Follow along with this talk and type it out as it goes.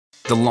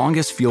The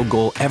longest field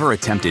goal ever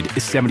attempted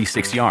is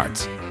 76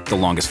 yards. The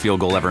longest field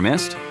goal ever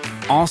missed?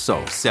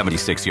 Also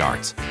 76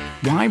 yards.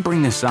 Why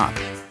bring this up?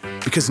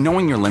 Because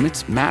knowing your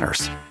limits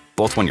matters,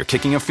 both when you're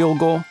kicking a field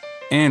goal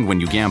and when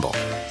you gamble.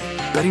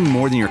 Betting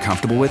more than you're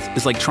comfortable with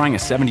is like trying a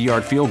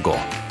 70-yard field goal.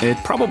 It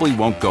probably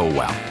won't go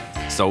well.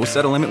 So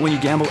set a limit when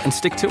you gamble and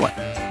stick to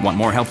it. Want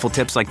more helpful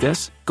tips like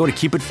this? Go to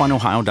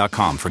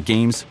keepitfunohio.com for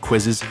games,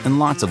 quizzes, and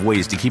lots of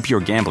ways to keep your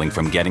gambling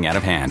from getting out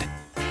of hand.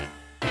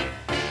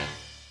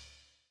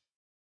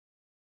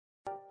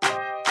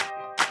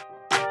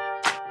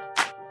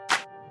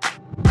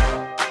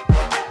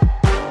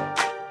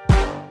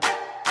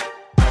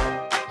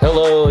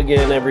 Hello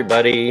again,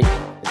 everybody.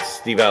 It's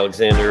Steve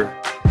Alexander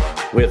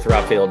with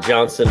Raphael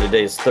Johnson.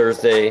 Today's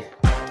Thursday,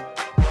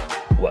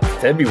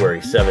 February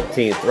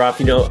 17th.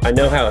 Raph, I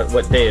know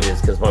what day it is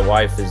because my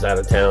wife is out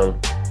of town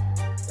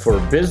for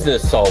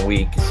business all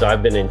week. So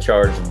I've been in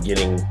charge of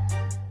getting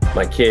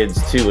my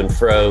kids to and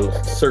fro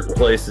certain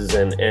places.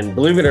 And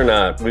believe it or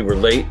not, we were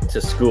late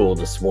to school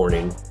this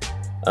morning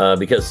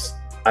because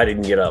I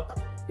didn't get up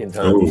in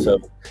time. Ooh. So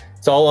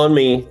it's all on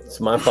me.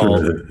 It's my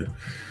fault.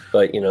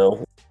 But,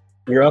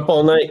 you're up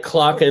all night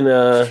clocking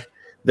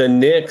the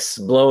Knicks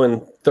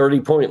blowing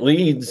 30-point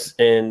leads,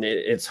 and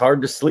it's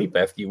hard to sleep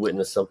after you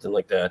witness something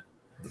like that.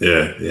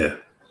 Yeah.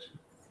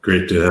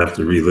 Great to have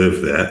to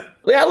relive that.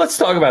 Yeah, let's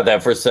talk about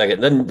that for a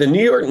second. The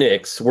New York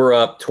Knicks were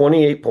up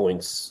 28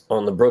 points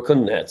on the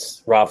Brooklyn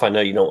Nets. Ralph, I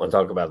know you don't want to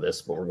talk about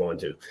this, but we're going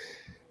to.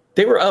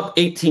 They were up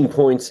 18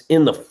 points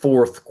in the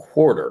fourth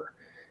quarter.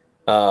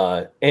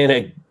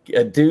 And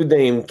a dude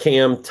named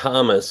Cam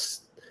Thomas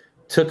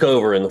took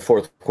over in the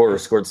fourth quarter,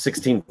 scored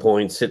 16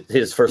 points, hit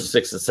his first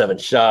 6 of 7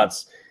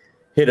 shots,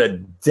 hit a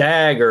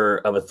dagger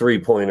of a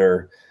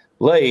three-pointer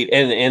late.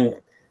 And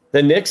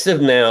the Knicks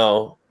have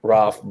now,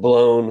 Ralph,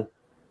 blown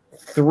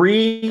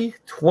 3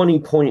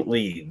 20-point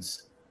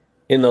leads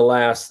in the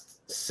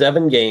last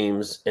 7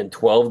 games and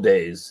 12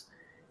 days.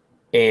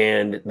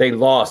 And they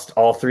lost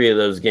all 3 of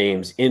those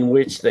games in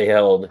which they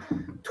held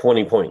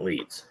 20-point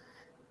leads.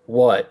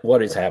 What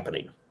is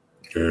happening?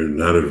 They're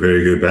not a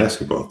very good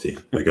basketball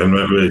team. I'm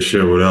not really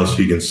sure what else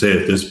you can say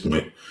at this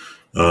point.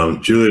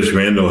 Julius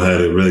Randle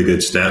had a really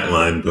good stat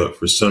line, but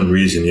for some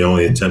reason he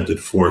only attempted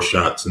 4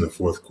 shots in the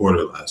fourth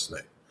quarter last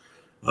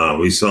night.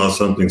 We saw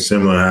something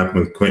similar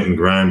happen with Quentin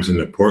Grimes in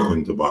the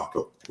Portland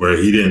debacle, where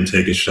he didn't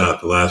take a shot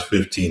the last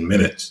 15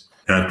 minutes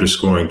after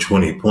scoring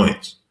 20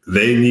 points.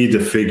 They need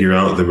to figure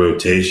out the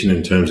rotation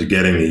in terms of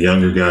getting the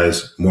younger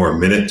guys more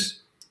minutes,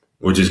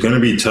 which is going to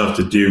be tough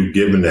to do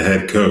given the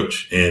head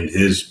coach and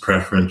his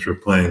preference for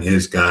playing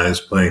his guys,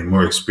 playing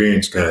more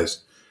experienced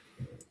guys.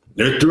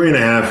 They're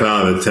 3.5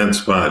 out of the 10th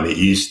spot in the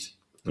East,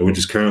 which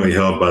is currently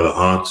held by the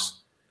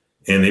Hawks.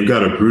 And they've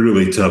got a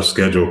brutally tough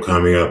schedule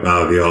coming up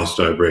out of the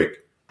All-Star break.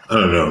 I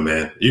don't know,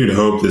 man. You'd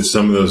hope that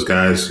some of those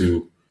guys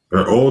who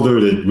are older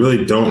that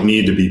really don't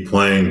need to be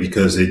playing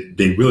because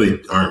they really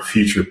aren't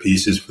future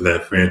pieces for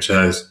that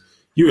franchise,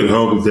 you would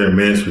hope that their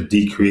minutes would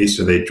decrease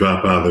or they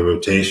drop out of the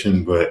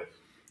rotation, but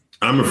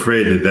I'm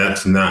afraid that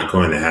that's not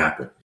going to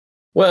happen.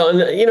 Well,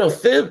 and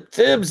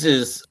Thibs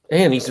is,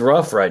 man, he's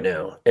rough right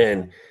now.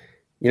 And,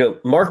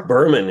 Mark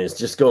Berman is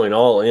just going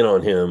all in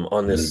on him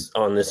on this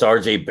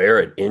RJ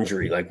Barrett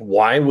injury. Like,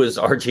 why was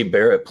RJ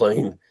Barrett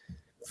playing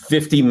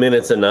 50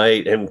 minutes a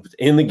night and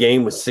in the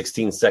game with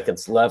 16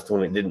 seconds left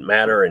when it didn't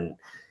matter? And,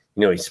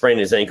 he sprained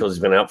his ankle. He's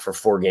been out for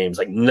 4 games.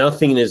 Like,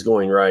 nothing is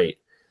going right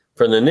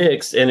for the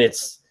Knicks. And it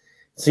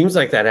seems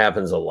like that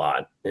happens a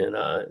lot. And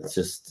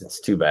it's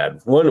too bad.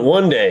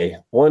 One day,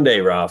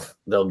 Ralph,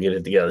 they'll get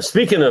it together.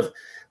 Speaking of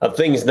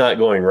things not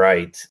going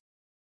right,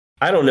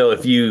 I don't know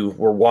if you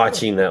were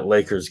watching that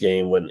Lakers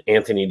game when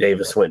Anthony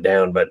Davis went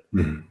down, but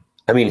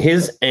I mean,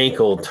 his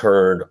ankle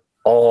turned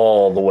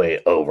all the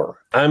way over.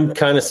 I'm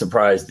kind of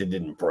surprised it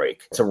didn't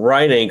break. It's a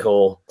right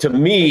ankle. To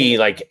me,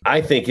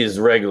 I think his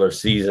regular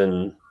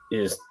season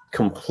is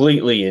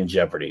completely in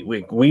jeopardy.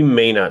 We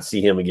may not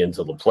see him again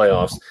until the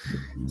playoffs.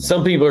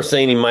 Some people are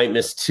saying he might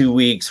miss 2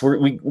 weeks.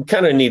 We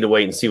kind of need to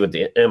wait and see what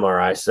the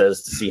MRI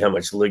says to see how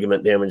much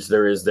ligament damage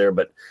there is there.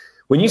 But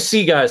when you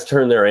see guys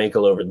turn their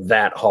ankle over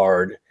that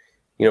hard,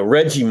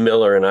 Reggie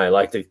Miller and I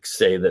like to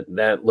say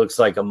that looks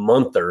like a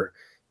monther.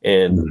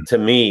 And to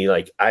me,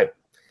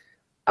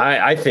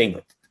 I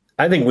think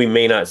we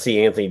may not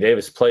see Anthony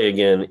Davis play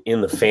again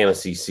in the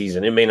fantasy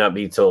season. It may not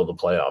be till the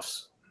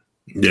playoffs.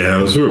 Yeah,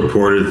 it was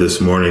reported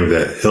this morning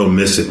that he'll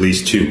miss at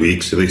least 2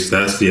 weeks. At least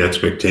that's the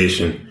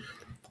expectation.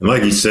 And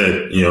like you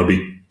said,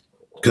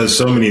 because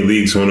so many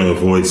leagues want to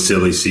avoid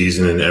silly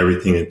season and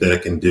everything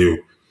that can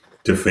do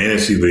to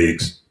fantasy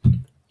leagues,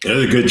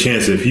 there's a good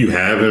chance that if you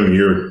have him,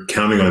 you're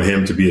counting on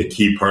him to be a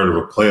key part of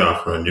a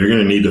playoff run. You're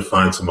going to need to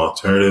find some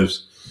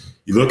alternatives.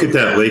 You look at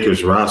that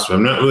Lakers roster,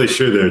 I'm not really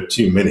sure there are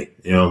too many.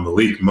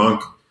 Malik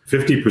Monk,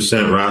 50%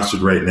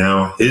 rostered right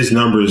now. His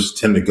numbers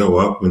tend to go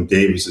up when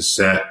Davis is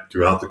sat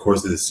throughout the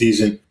course of the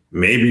season.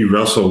 Maybe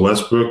Russell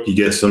Westbrook, you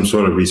get some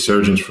sort of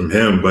resurgence from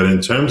him. But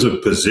in terms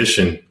of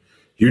position,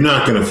 you're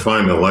not going to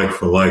find a like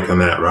for like on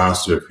that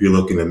roster if you're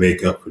looking to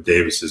make up for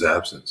Davis's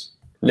absence.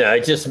 No,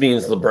 it just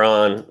means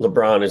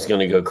LeBron is going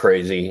to go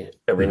crazy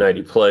every night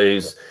he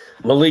plays.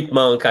 Malik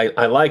Monk,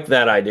 I like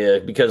that idea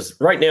because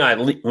right now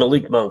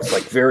Malik Monk's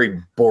like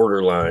very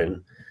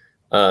borderline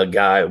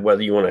guy,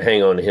 whether you want to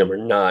hang on to him or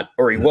not,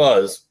 or he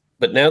was.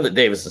 But now that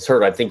Davis is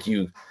hurt, I think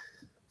you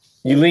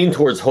lean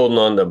towards holding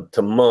on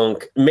to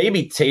Monk.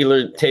 Maybe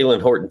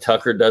Talen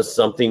Horton-Tucker does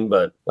something,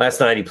 but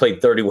last night he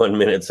played 31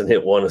 minutes and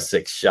hit 1 of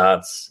 6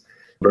 shots.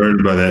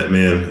 Burned by that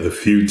man a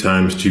few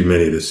times too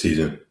many this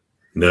season.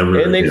 Never.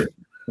 And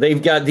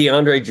they've got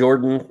DeAndre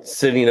Jordan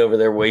sitting over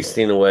there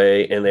wasting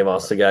away, and they've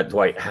also got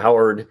Dwight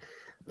Howard.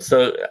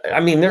 So, I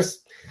mean,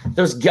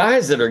 there's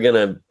guys that are going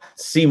to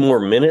see more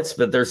minutes,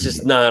 but there's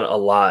just not a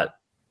lot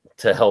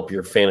to help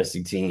your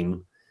fantasy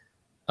team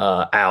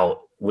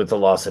out with the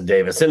loss of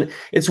Davis. And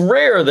it's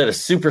rare that a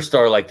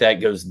superstar like that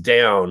goes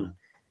down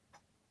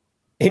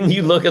and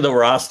you look at the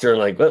roster and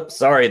like, well,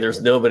 sorry,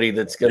 there's nobody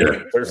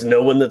there's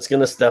no one that's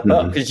going to step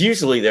up. Because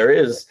usually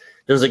there's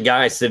a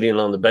guy sitting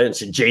on the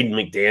bench, Jaden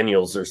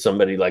McDaniels or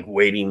somebody like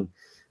waiting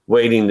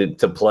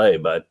to play,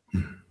 but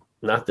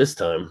not this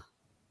time.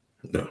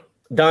 No.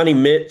 Donnie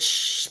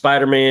Mitch,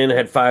 Spider-Man,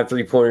 had 5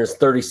 3-pointers,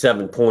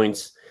 37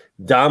 points,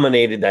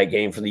 dominated that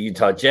game for the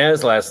Utah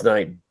Jazz last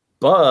night,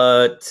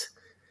 but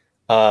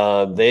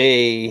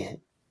they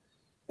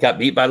got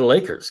beat by the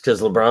Lakers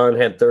because LeBron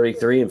had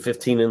 33 and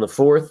 15 in the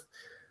fourth.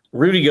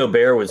 Rudy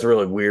Gobert was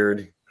really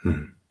weird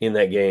in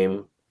that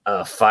game.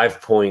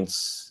 5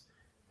 points,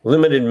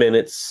 limited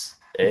minutes,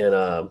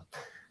 and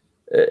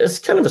it's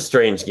kind of a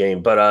strange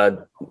game.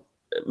 But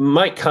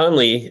Mike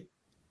Conley,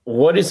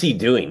 what is he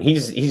doing?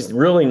 He's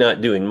really not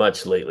doing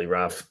much lately,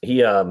 Ralph. He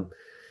had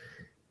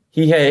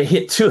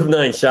hit 2 of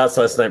 9 shots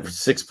last night for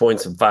 6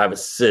 points and 5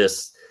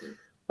 assists.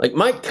 Like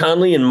Mike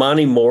Conley and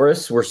Monty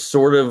Morris were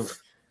sort of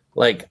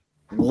like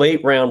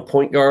late round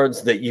point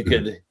guards that you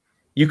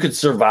could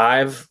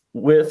survive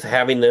with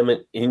having them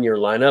in your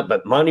lineup,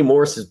 but Monty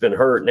Morris has been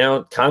hurt.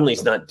 Now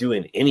Conley's not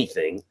doing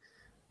anything.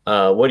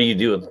 What do you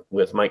do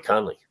with Mike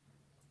Conley?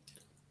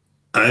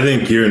 I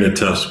think you're in a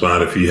tough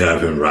spot if you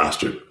have him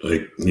rostered.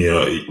 Like,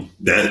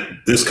 that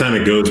this kind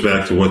of goes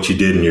back to what you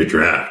did in your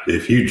draft.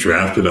 If you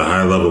drafted a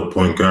high level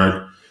point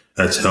guard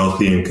that's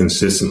healthy and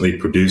consistently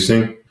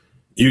producing,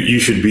 you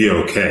should be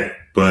okay.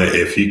 But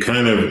if you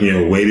kind of,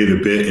 waited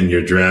a bit in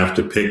your draft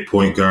to pick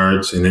point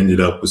guards and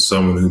ended up with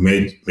someone who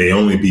may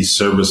only be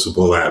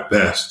serviceable at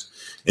best,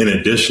 in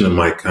addition to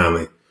Mike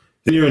Conley,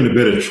 then you're in a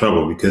bit of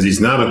trouble because he's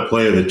not a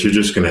player that you're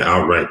just going to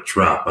outright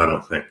drop, I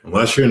don't think,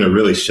 unless you're in a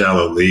really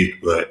shallow league.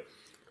 But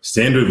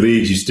standard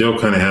leagues, you still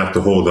kind of have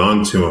to hold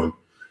on to him.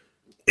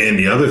 And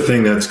the other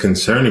thing that's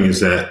concerning is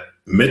that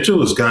Mitchell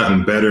has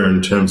gotten better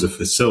in terms of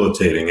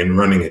facilitating and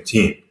running a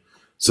team.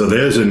 So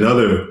there's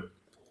another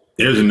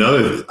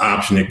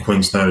option at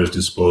Quinn Snyder's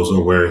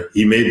disposal where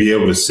he may be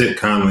able to sit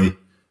Conley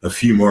a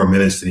few more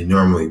minutes than he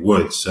normally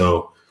would.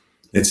 So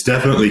it's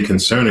definitely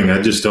concerning. I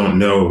just don't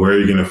know where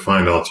you're going to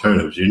find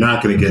alternatives. You're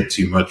not going to get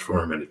too much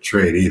for him in a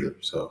trade either.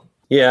 So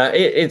yeah,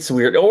 it's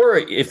weird. Or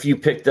if you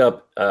picked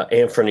up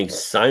Anthony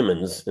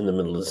Simons in the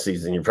middle of the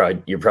season,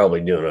 you're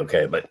probably doing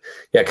okay. But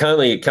yeah,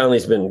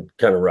 Conley's been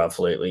kind of rough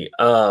lately.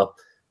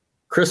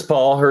 Chris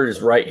Paul hurt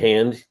his right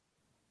hand,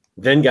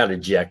 then got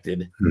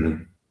ejected.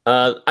 Mm-hmm.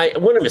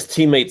 One of his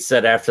teammates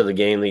said after the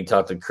game that he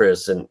talked to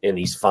Chris and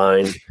he's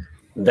fine.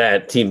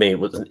 That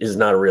teammate is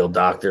not a real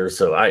doctor,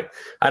 so I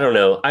don't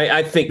know.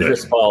 I think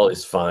Chris Paul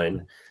is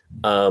fine.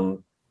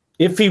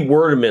 If he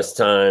were to miss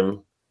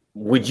time,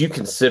 would you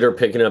consider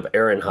picking up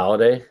Aaron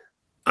Holiday?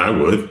 I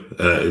would,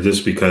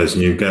 just because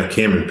you've got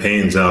Cameron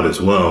Payne's out as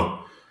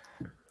well.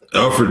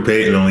 Elfrid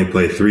Payton only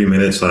played 3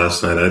 minutes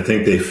last night. I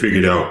think they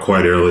figured out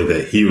quite early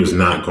that he was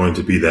not going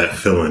to be that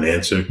fill-in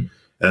answer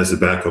as the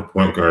backup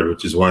point guard,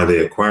 which is why they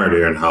acquired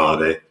Aaron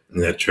Holiday in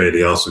that trade.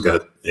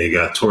 They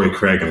got Torrey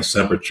Craig in a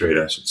separate trade,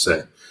 I should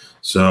say.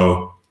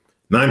 So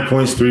 9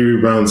 points, 3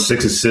 rebounds,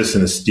 6 assists,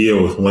 and a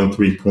steal with 1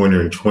 3-pointer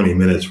in 20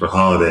 minutes for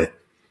Holiday.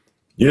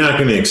 You're not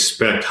going to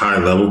expect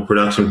high-level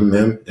production from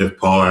him if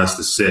Paul has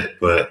to sit,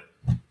 but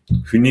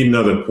if you need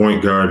another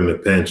point guard in the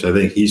bench, I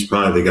think he's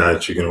probably the guy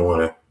that you're going to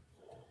want to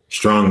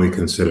strongly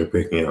consider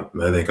picking up.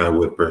 And I think I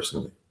would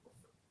personally.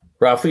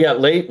 Ralph, we got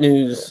late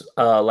news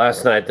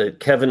last night that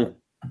Kevin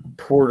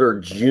Porter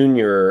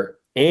Jr.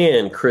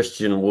 and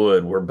Christian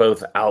Wood were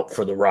both out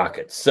for the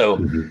Rockets.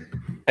 So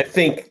I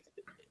think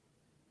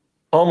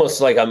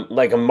almost like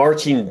a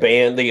marching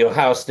band, the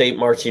Ohio State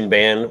marching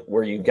band,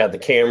 where you've got the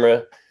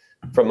camera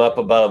from up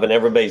above and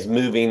everybody's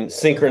moving,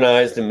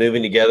 synchronized and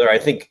moving together. I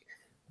think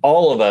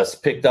all of us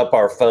picked up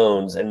our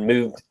phones and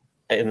moved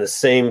in the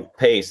same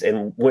pace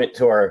and went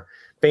to our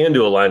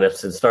FanDuel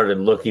lineups and started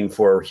looking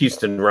for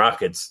Houston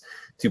Rockets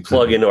to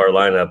plug into our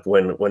lineup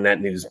when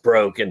that news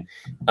broke. And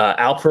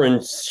Alperen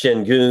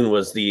Sengun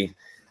was the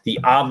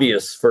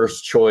obvious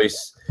first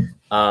choice.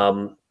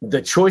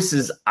 The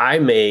choices I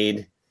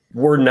made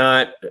were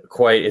not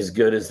quite as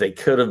good as they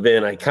could have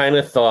been. I kind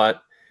of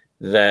thought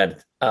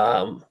that,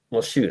 I'm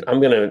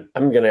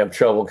gonna have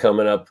trouble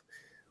coming up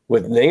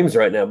with names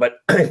right now, but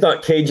I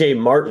thought KJ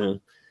Martin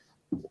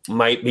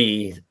might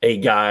be a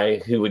guy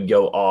who would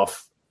go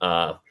off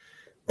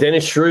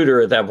Dennis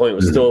Schroeder at that point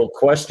was still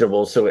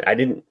questionable, so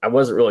I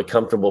wasn't really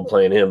comfortable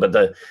playing him. But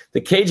the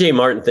KJ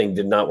Martin thing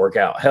did not work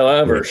out.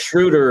 However,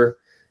 Schroeder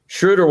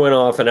went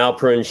off, and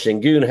Alperen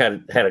Şengün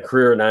had a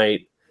career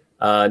night,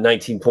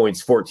 19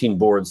 points, 14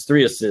 boards,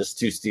 3 assists,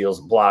 2 steals,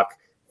 a block,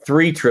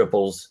 3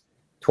 triples,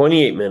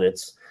 28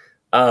 minutes.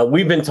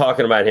 We've been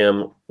talking about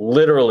him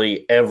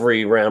literally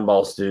every Round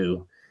Ball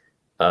Stew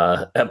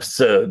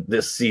episode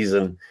this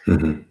season.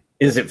 Mm-hmm.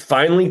 Is it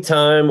finally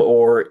time,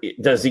 or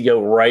does he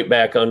go right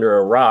back under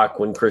a rock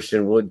when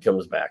Christian Wood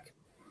comes back?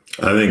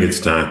 I think it's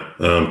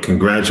time.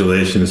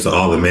 Congratulations to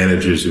all the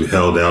managers who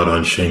held out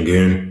on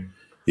Şengün.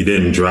 You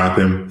didn't drop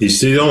him. He's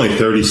still only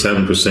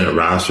 37%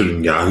 rostered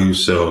in Yahoo.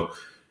 So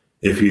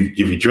if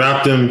you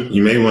dropped him,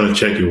 you may want to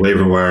check your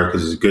waiver wire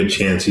because there's a good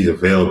chance he's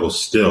available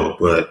still.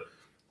 But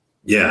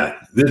yeah,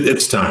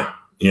 it's time.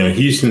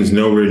 Houston's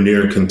nowhere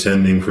near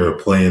contending for a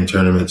play-in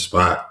tournament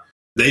spot.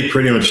 They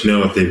pretty much know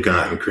what they've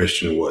got in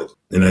Christian Wood.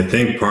 And I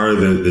think part of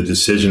the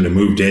decision to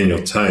move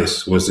Daniel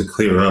Tice was to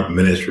clear up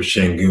minutes for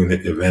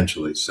Şengün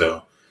eventually.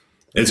 So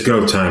it's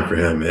go time for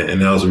him.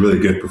 And that was a really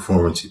good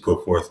performance he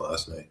put forth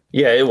last night.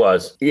 Yeah, it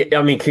was.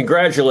 I mean,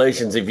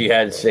 congratulations if you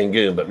had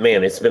Şengün, but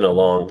man, it's been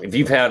if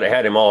you've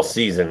had him all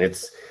season,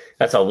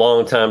 that's a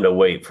long time to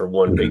wait for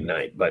one big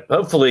night. But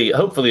hopefully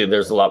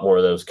there's a lot more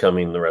of those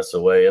coming the rest of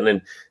the way. And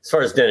then as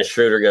far as Dennis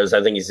Schroeder goes,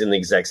 I think he's in the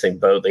exact same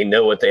boat. They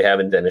know what they have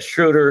in Dennis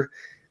Schroeder.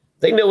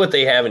 They know what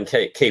they have in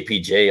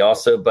KPJ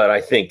also, but I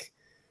think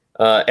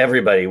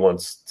everybody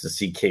wants to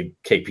see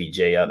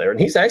KPJ out there. And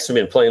he's actually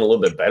been playing a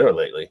little bit better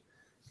lately.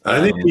 I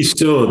think he's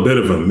still a bit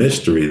of a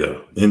mystery,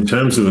 though, in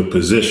terms of the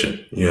position.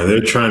 They're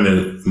trying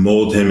to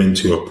mold him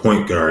into a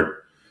point guard.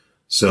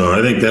 So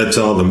I think that's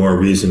all the more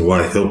reason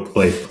why he'll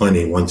play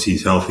plenty once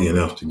he's healthy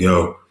enough to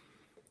go.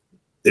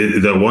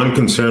 The one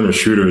concern with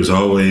Schroeder is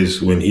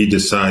always when he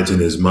decides in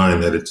his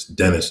mind that it's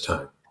Dennis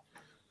time.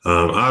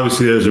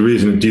 Obviously, there's a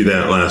reason to do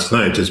that last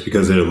night just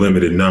because they're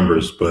limited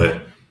numbers.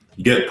 But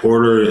you get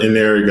Porter in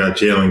there, you got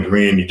Jalen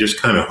Green. You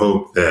just kind of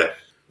hope that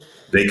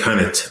they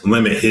kind of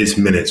limit his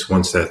minutes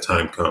once that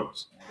time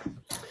comes.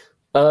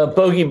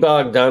 Bogey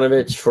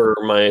Bogdanovic for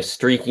my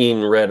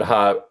streaking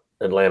red-hot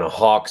Atlanta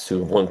Hawks who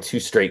have won 2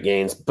 straight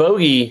games.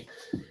 Bogey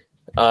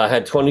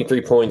had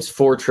 23 points,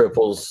 4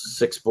 triples,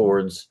 6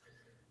 boards.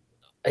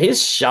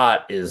 His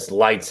shot is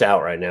lights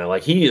out right now.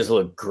 Like, he has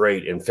looked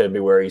great in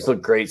February. He's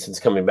looked great since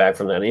coming back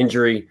from that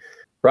injury.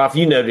 Ralph,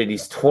 you noted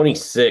he's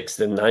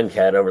 26th in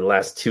 9Cat over the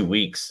last 2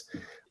 weeks.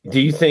 Do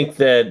you think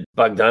that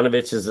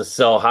Bogdanovic is a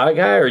sell high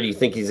guy, or do you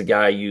think he's a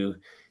guy you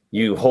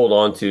hold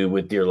on to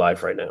with dear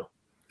life right now?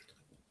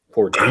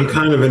 I'm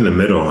kind of in the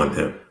middle on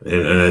him.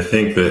 And I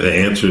think that the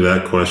answer to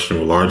that question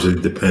will largely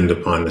depend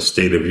upon the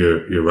state of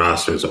your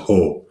roster as a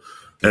whole.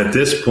 At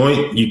this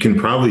point, you can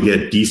probably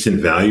get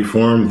decent value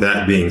for him.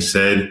 That being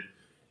said,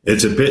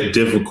 it's a bit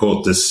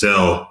difficult to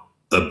sell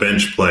a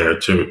bench player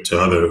to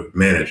other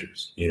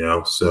managers,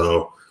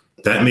 So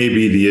that may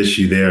be the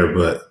issue there.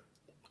 But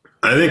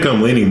I think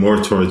I'm leaning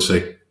more towards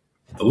a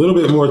little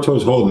bit more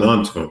towards holding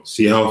on to him,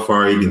 see how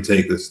far he can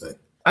take this thing.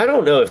 I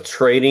don't know if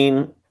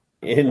trading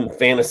in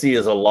fantasy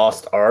is a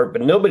lost art,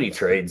 but nobody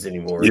trades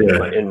anymore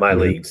in my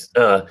leagues.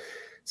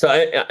 So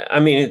I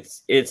mean,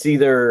 it's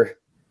either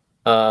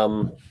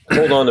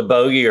hold on to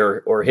Bogey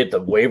or hit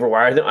the waiver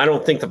wire. I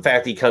don't think the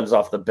fact he comes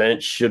off the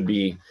bench should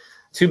be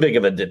too big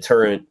of a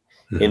deterrent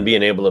in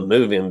being able to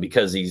move him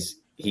because he's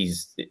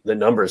the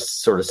numbers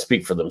sort of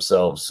speak for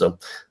themselves. So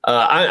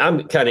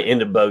I'm kind of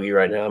into Bogey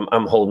right now.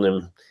 I'm holding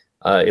him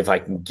if I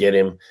can get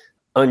him.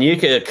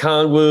 Onyeka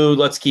Okongwu,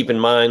 let's keep in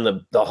mind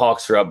the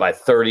Hawks are up by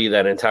 30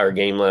 that entire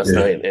game last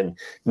night, and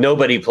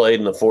nobody played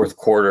in the fourth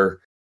quarter,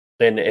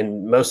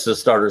 and most of the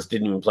starters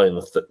didn't even play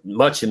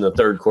much in the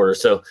third quarter.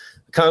 So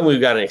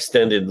Okongwu got an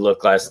extended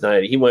look last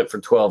night. He went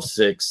for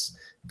 12-6,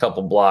 a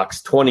couple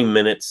blocks, 20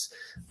 minutes.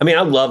 I mean,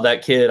 I love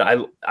that kid.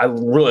 I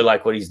really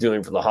like what he's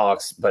doing for the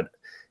Hawks, but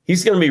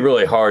he's going to be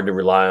really hard to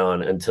rely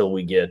on until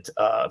we get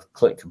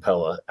Clint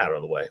Capella out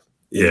of the way.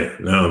 Yeah,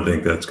 no, I don't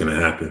think that's going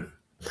to happen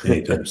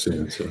anytime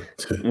soon. So.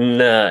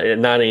 No,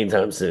 not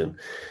anytime soon.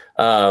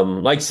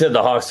 Like you said,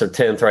 the Hawks are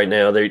 10th right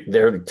now.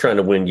 They're trying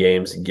to win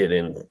games and get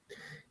in,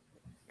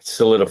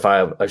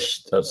 solidify a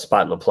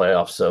spot in the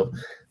playoffs. So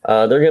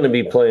they're going to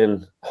be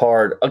playing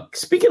hard.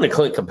 Speaking of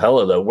Clint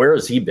Capella, though, where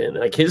has he been?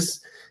 Like his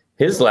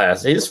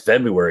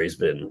February has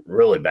been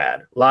really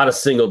bad. A lot of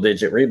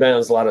single-digit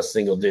rebounds, a lot of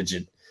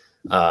single-digit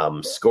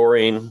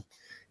scoring.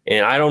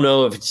 And I don't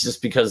know if it's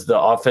just because the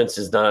offense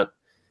is not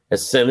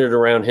as centered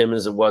around him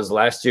as it was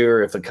last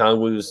year, if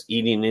Okongwu's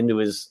eating into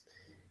his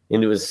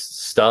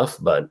stuff,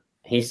 but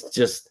he's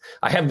just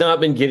 – I have not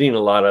been getting a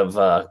lot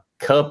of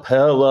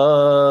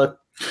Capella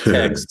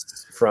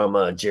texts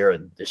from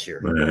Jared this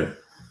year. Right.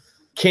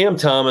 Cam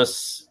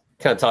Thomas,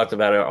 kind of talked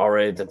about it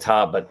already at the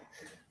top, but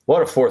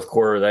what a fourth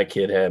quarter that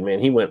kid had, man.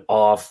 He went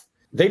off.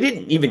 They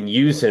didn't even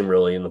use him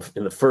really in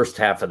the first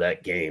half of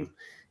that game.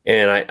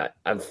 And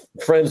I'm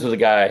friends with a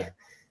guy –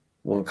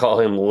 we'll call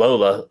him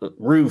Lola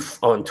Roof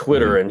on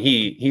Twitter. And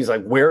he's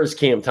like, where is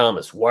Cam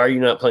Thomas? Why are you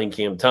not playing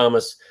Cam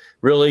Thomas?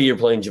 really, you're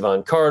playing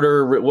Javon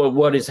Carter.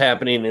 What is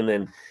happening? And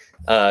then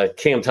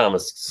Cam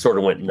Thomas sort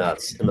of went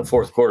nuts in the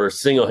fourth quarter,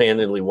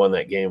 single-handedly won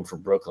that game for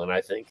Brooklyn,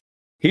 I think.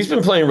 He's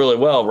been playing really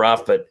well,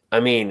 Ralph, but I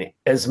mean,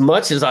 as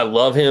much as I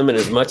love him and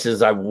as much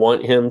as I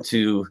want him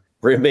to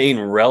remain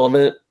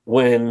relevant,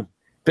 when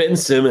Ben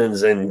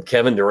Simmons and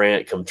Kevin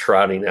Durant come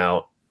trotting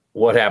out,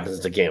 what happens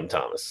to Cam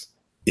Thomas?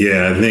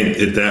 Yeah, I think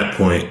at that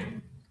point,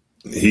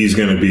 he's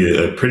going to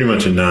be pretty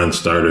much a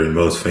non-starter in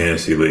most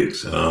fantasy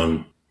leagues.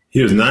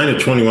 He was 9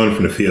 of 21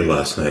 from the field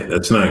last night.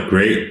 That's not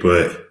great,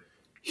 but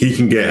he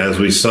can get, as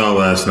we saw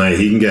last night,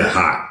 he can get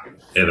hot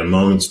at a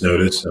moment's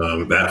notice.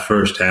 That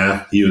first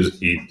half, he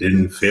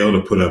didn't fail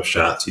to put up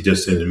shots. He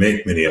just didn't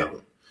make many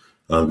of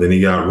them. Then he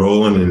got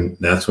rolling, and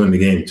that's when the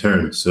game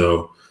turned.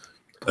 So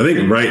I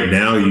think right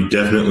now you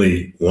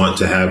definitely want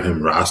to have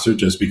him rostered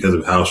just because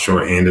of how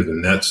shorthanded the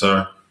Nets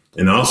are,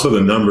 and also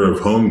the number of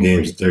home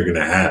games that they're going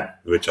to have,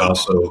 which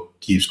also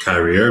keeps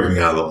Kyrie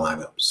Irving out of the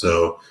lineup.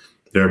 So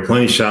there are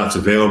plenty of shots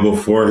available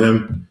for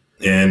him,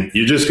 and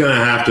you're just going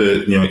to have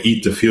to,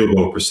 eat the field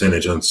goal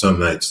percentage on some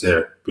nights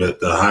there. But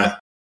the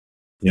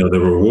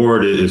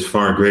reward is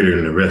far greater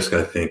than the risk,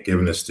 I think,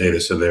 given the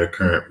status of their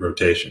current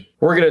rotation.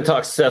 We're going to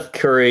talk Seth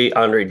Curry,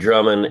 Andre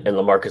Drummond, and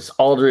LaMarcus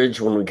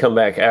Aldridge when we come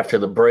back after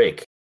the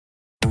break.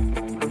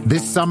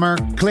 This summer,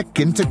 click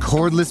into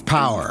cordless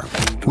power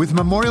with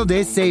Memorial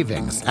Day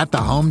savings at the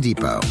Home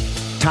Depot.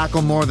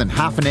 Tackle more than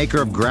half an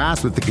acre of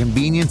grass with the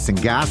convenience and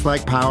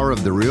gas-like power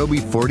of the Ryobi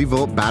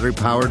 40-volt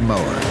battery-powered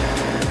mower.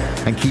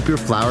 And keep your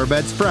flower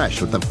beds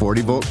fresh with the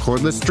 40-volt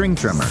cordless string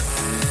trimmer.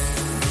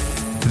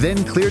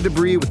 Then clear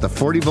debris with the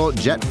 40-volt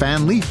jet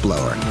fan leaf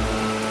blower.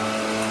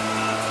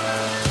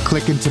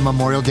 Click into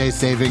Memorial Day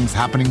savings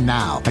happening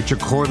now at your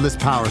cordless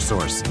power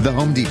source, the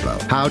Home Depot.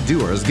 How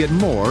doers get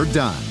more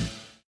done.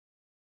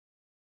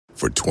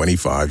 For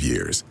 25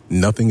 years,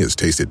 nothing has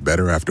tasted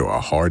better after a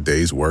hard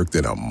day's work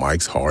than a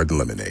Mike's Hard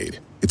Lemonade.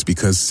 It's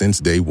because since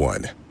day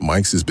one,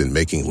 Mike's has been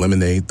making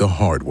lemonade the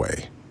hard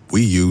way.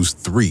 We use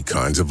 3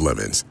 kinds of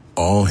lemons,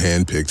 all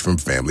hand-picked from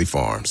family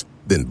farms,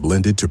 then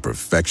blended to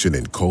perfection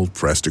in cold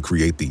press to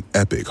create the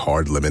epic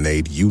hard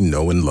lemonade you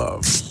know and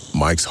love.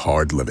 Mike's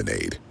Hard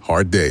Lemonade.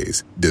 Hard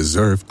days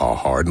deserve a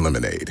hard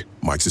lemonade.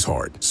 Mike's is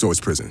hard, so is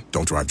prison.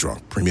 Don't drive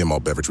drunk. Premium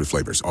malt beverage with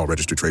flavors. All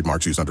registered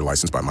trademarks used under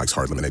license by Mike's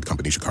Hard Lemonade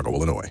Company, Chicago,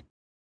 Illinois.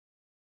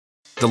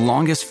 The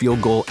longest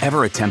field goal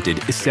ever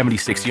attempted is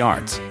 76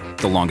 yards.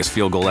 The longest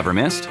field goal ever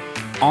missed?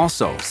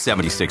 Also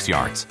 76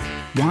 yards.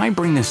 Why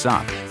bring this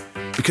up?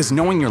 Because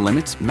knowing your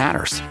limits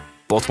matters,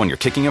 both when you're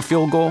kicking a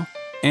field goal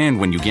and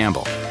when you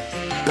gamble.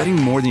 Betting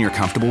more than you're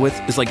comfortable with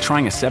is like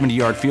trying a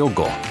 70-yard field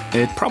goal.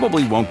 It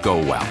probably won't go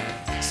well.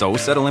 So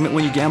set a limit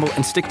when you gamble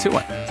and stick to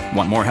it.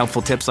 Want more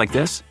helpful tips like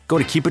this? Go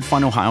to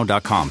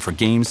keepitfunohio.com for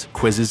games,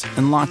 quizzes,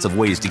 and lots of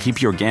ways to keep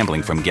your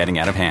gambling from getting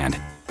out of hand.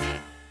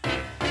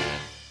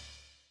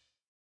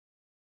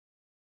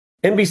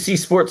 NBC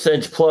Sports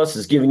Edge Plus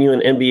is giving you an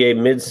NBA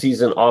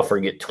midseason offer.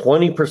 Get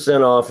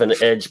 20% off an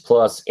Edge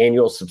Plus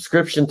annual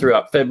subscription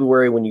throughout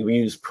February when you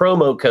use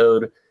promo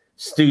code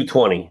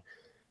STU20.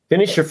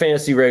 Finish your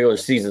fantasy regular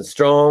season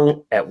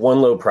strong at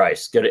one low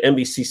price. Go to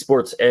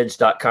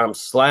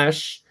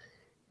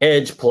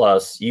NBCSportsEdge.com/Edge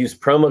Plus. Use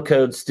promo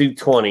code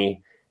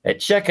STU20 at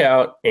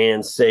checkout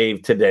and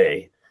save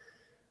today.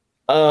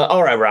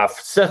 All right, Ralph.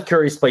 Seth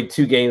Curry's played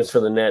 2 games for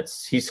the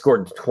Nets. He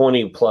scored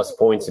 20-plus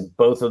points in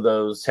both of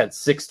those, had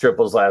 6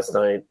 triples last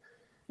night.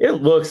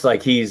 It looks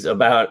like he's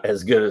about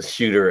as good a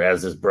shooter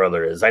as his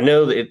brother is. I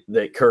know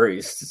that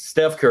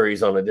Steph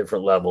Curry's on a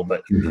different level,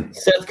 but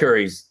Seth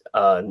Curry's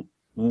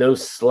no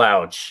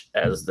slouch,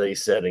 as they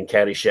said in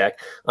Caddyshack.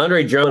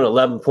 Andre Drummond,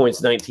 11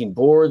 points, 19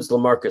 boards.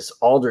 LaMarcus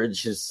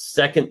Aldridge, his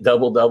second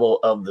double-double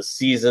of the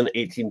season,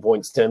 18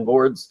 points, 10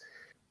 boards.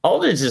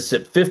 Aldridge is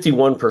at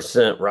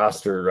 51%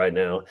 rostered right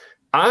now.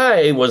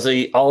 I was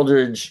a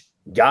Aldridge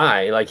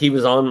guy. Like, he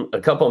was on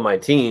a couple of my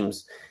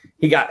teams.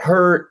 He got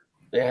hurt.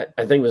 I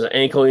think it was an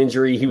ankle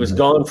injury. He was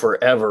gone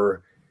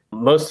forever.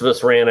 Most of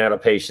us ran out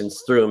of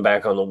patience, threw him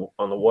back on the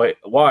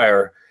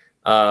wire.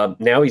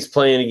 Now he's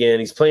playing again.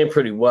 He's playing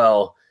pretty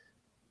well.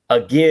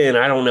 Again,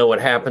 I don't know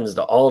what happens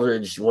to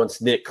Aldridge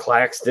once Nick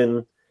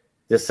Claxton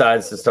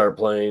decides to start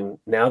playing.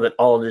 Now that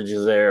Aldridge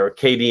is there,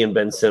 KD and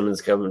Ben Simmons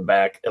coming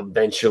back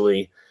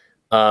eventually.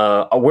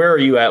 Where are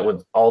you at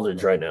with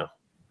Aldridge right now?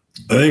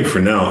 I think for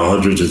now,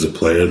 Aldridge is a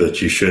player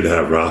that you should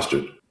have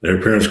rostered.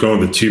 Their parents going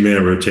with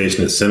 2-man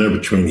rotation at center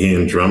between he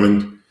and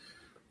Drummond.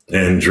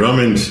 And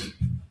Drummond,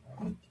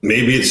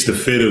 maybe it's the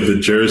fit of the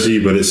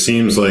jersey, but it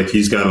seems like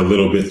he's got a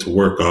little bit to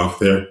work off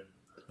there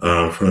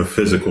from a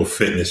physical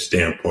fitness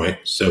standpoint,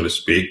 so to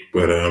speak.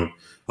 But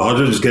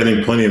Aldridge is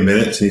getting plenty of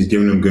minutes, and he's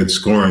giving them good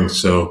scoring.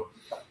 So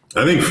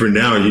I think for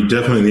now, you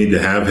definitely need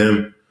to have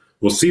him.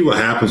 We'll see what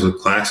happens with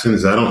Claxton,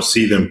 as I don't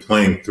see them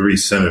playing 3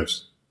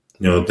 centers,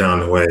 down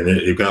the way.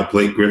 They've got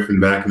Blake Griffin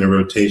back in the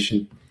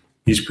rotation.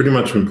 He's pretty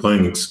much been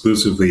playing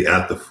exclusively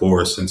at the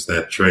 4 since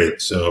that trade.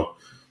 So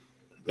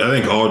I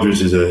think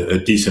Aldridge is a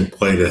decent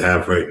play to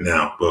have right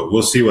now, but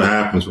we'll see what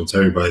happens once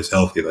everybody's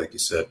healthy, like you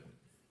said.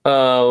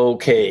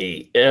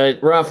 Okay.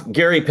 Rough.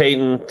 Gary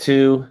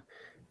Payton,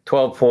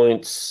 12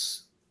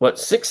 points.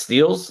 6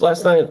 steals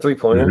last night? A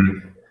 3-pointer.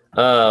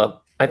 Mm-hmm.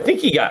 I think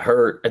he got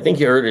hurt. I think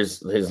he hurt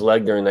his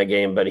leg during that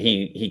game, but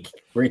he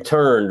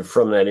returned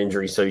from that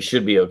injury, so he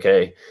should be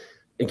okay.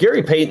 And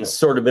Gary Payton's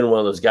sort of been one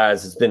of those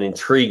guys that's been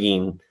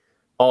intriguing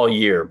all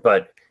year,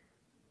 but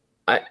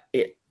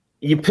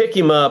you pick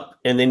him up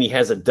and then he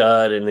has a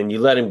dud and then you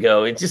let him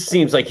go. It just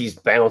seems like he's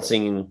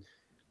bouncing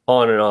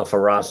on and off of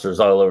rosters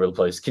all over the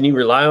place. Can you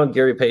rely on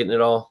Gary Payton at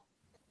all?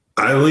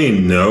 I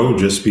lean no,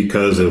 just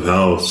because of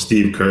how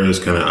Steve Kerr has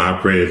kind of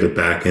operated the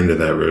back end of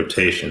that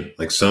rotation.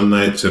 Like some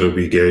nights it'll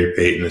be Gary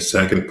Payton, a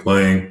second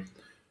playing.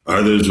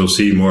 Others will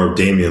see more of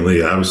Damian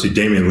Lee. Obviously,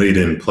 Damian Lee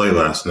didn't play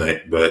last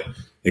night, but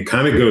it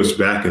kind of goes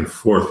back and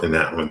forth in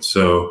that one.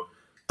 So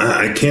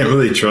I can't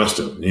really trust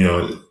him.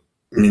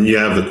 I mean, you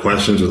have the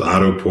questions with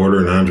Otto Porter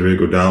and Andre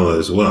Iguodala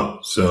as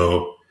well.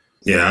 So,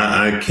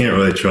 yeah, I can't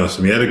really trust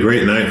him. He had a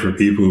great night for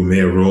people who may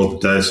have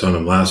rolled the dice on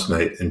him last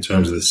night in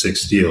terms of the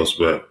 6 steals.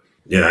 But,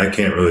 yeah, I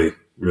can't really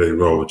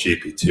roll with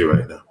GP2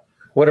 right now.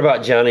 What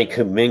about Johnny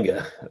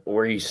Kuminga?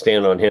 Where do you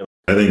stand on him?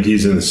 I think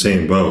he's in the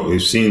same boat.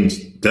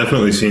 We've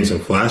definitely seen some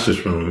flashes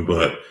from him,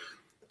 but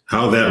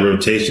how that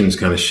rotation's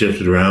kind of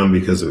shifted around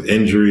because of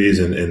injuries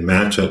and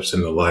matchups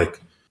and the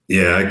like.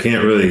 Yeah, I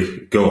can't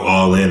really go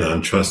all in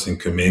on trusting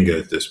Kuminga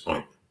at this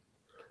point.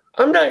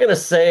 I'm not going to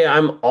say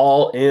I'm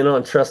all in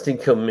on trusting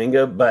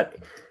Kuminga, but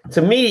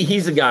to me,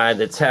 he's a guy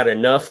that's had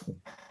enough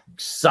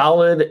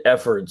solid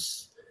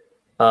efforts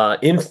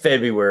in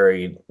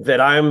February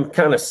that I'm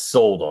kind of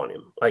sold on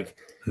him. Like,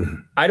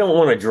 I don't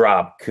want to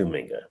drop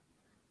Kuminga.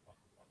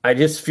 I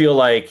just feel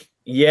like,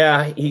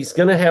 yeah, he's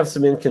going to have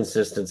some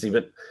inconsistency,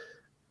 but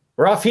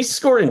Ralph, he's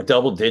scored in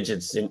double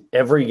digits in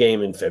every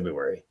game in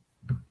February.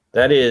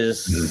 That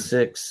is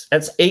 6.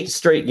 That's 8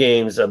 straight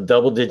games of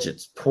double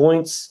digits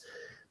points.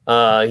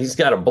 He's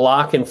got a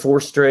block in 4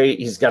 straight.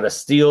 He's got a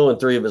steal in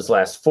 3 of his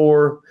last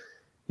 4.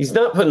 He's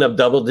not putting up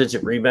double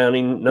digit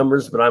rebounding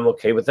numbers, but I'm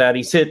okay with that.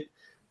 He's hit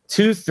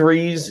 2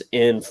 threes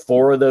in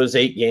 4 of those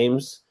 8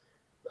 games.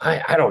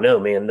 I don't know,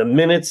 man. The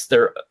minutes,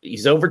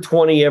 he's over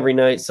 20 every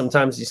night.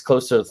 Sometimes he's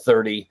close to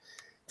 30.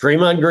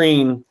 Draymond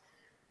Green,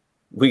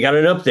 we got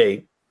an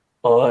update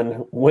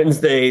on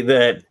Wednesday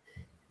that,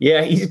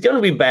 yeah, he's going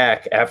to be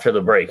back after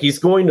the break. He's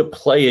going to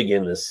play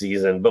again this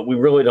season, but we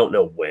really don't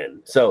know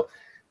when. So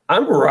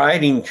I'm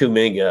riding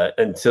Kuminga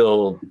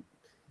until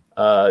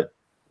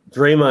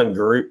Draymond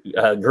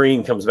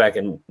Green comes back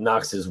and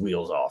knocks his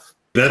wheels off.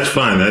 That's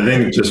fine. I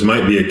think it just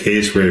might be a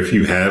case where if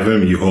you have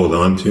him, you hold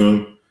on to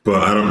him.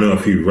 But I don't know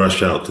if you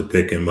rush out to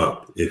pick him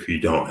up if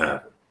you don't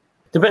have him.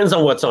 Depends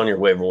on what's on your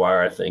waiver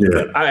wire, I think.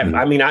 Yeah. But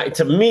I mean, I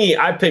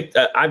picked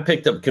up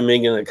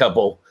Kuminga in a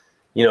couple,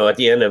 at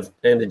the end of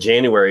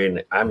January,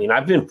 and I mean,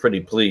 I've been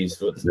pretty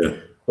pleased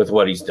with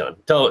what he's done.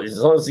 So as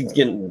long as he's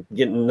getting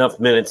enough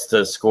minutes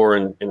to score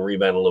and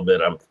rebound a little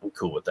bit, I'm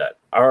cool with that.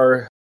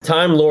 Our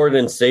Time Lord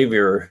and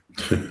Savior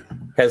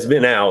has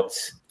been out.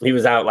 He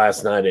was out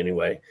last night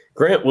anyway.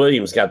 Grant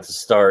Williams got to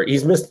start.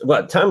 He's missed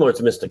Time Lord's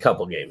missed a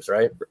couple games,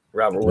 right?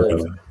 Robert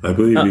Williams. I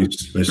believe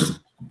he's missed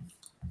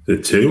the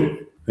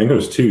 2. I think it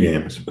was 2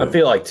 games. But I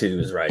feel like 2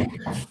 is right.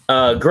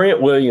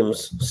 Grant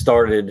Williams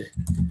started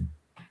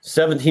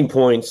 17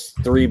 points,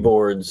 3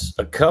 boards,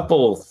 4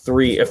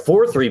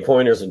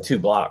 3-pointers and 2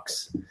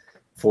 blocks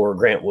for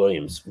Grant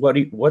Williams. What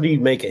do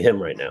you make of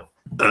him right now?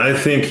 I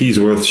think he's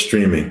worth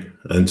streaming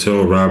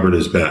until Robert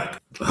is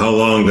back. How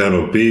long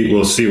that'll be,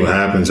 we'll see what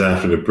happens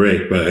after the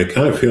break. But I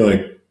kind of feel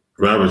like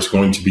Robert's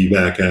going to be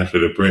back after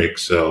the break,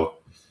 so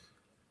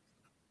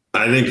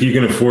I think you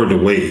can afford to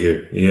wait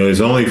here. Grant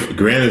is only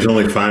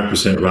 5%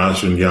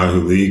 rostered in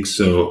Yahoo League,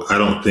 so I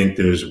don't think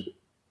there's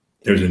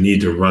a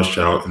need to rush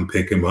out and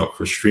pick him up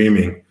for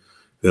streaming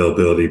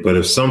availability. But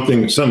if some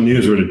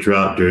news were to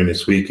drop during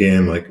this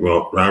weekend, like,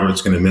 well,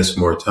 Robert's going to miss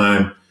more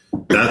time,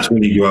 that's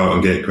when you go out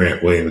and get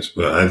Grant Williams.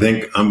 But I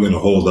think I'm going to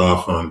hold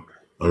off on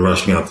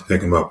rushing out to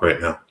pick him up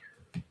right now.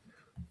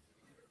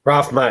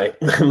 Ralph, my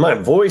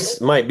voice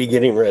might be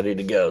getting ready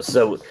to go.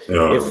 So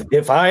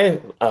if I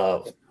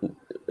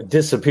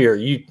disappear,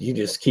 you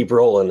just keep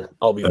rolling.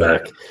 I'll be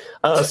back.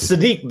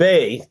 Saddiq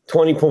Bey,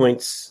 20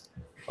 points,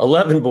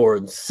 11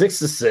 boards,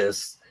 6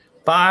 assists,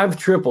 5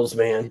 triples,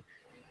 man.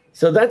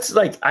 So that's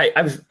like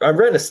I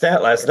read a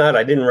stat last night.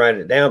 I didn't write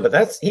it down,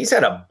 but he's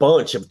had a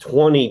bunch of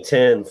 20,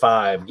 10,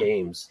 5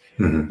 games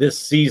this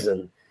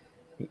season.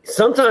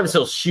 Sometimes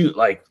he'll shoot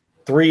like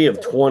 3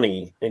 of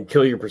 20 and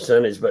kill your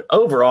percentage, but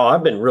overall,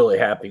 I've been really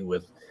happy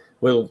with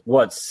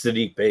what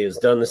Saddiq Bey has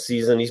done this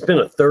season. He's been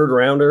a 3rd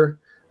rounder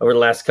over the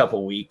last couple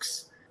of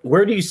weeks.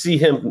 Where do you see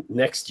him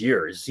next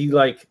year? Is he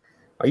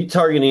are you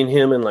targeting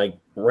him in like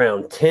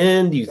round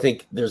 10? Do you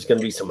think there's going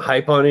to be some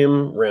hype on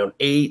him round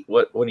 8?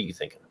 What are you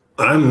thinking?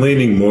 I'm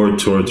leaning more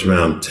towards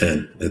round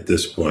 10 at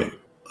this point.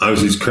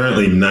 Obviously, he's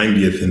currently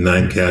 90th in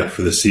 9-cap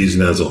for the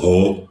season as a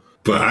whole.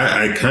 But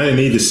I kind of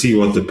need to see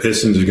what the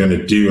Pistons are going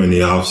to do in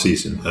the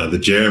offseason. The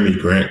Jeremy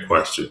Grant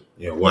question,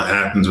 what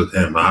happens with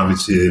him?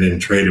 Obviously, they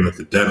didn't trade him at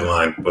the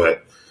deadline,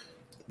 but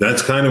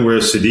that's kind of where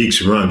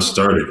Sadiq's run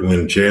started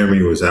when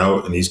Jeremy was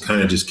out, and he's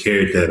kind of just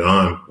carried that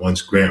on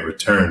once Grant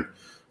returned.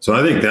 So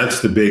I think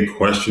that's the big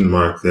question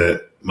mark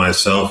that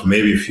myself,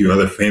 maybe a few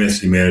other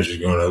fantasy managers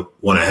are going to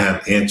want to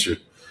have answered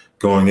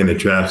going into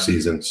draft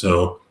season.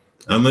 So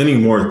I'm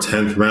leaning more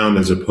 10th round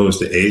as opposed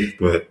to 8th,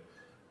 but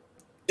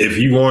if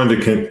you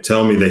wanted to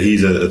tell me that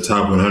he's a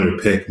top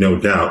 100 pick, no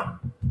doubt,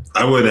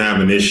 I wouldn't have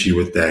an issue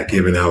with that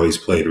given how he's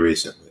played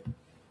recently.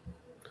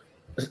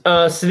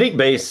 Sadiq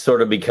Bey's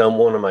sort of become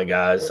one of my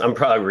guys. I'm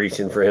probably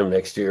reaching for him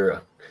next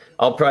year.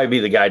 I'll probably be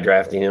the guy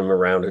drafting him a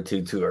round or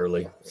two too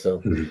early.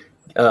 So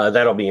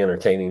that'll be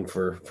entertaining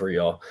for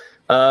y'all.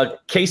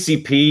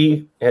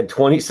 KCP had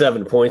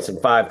 27 points and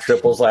 5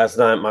 triples last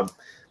night.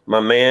 My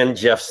man,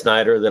 Jeff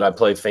Snyder, that I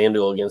play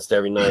FanDuel against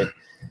every night,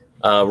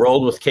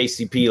 rolled with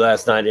KCP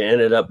last night. It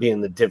ended up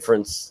being the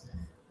difference.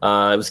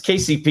 It was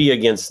KCP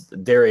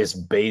against Darius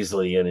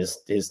Baisley and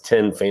his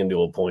 10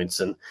 FanDuel points.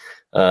 And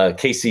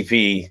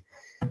KCP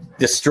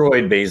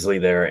destroyed Baisley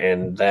there,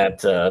 and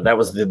that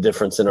was the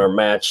difference in our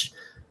match.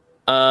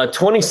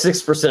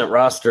 26%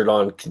 rostered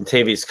on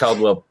Kentavious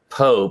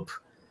Caldwell-Pope.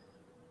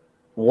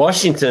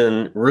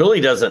 Washington really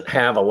doesn't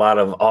have a lot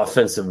of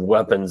offensive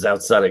weapons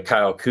outside of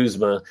Kyle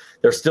Kuzma.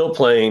 They're still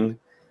playing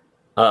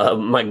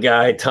my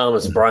guy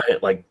Thomas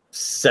Bryant like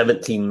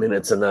 17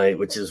 minutes a night,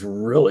 which is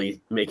really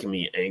making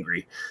me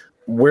angry.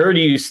 Where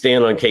do you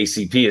stand on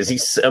KCP? Is he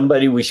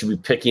somebody we should be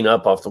picking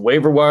up off the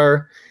waiver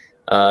wire?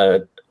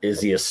 Is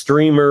he a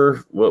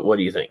streamer? What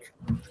do you think?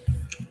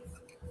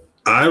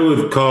 I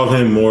would call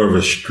him more of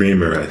a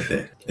streamer, I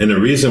think. And the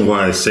reason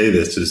why I say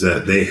this is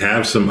that they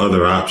have some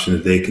other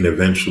options they can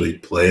eventually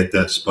play at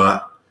that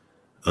spot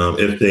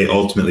if they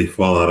ultimately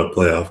fall out of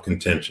playoff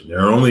contention.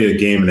 They're only a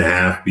game and a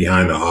half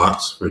behind the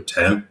Hawks for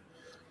 10.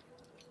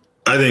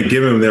 I think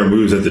given their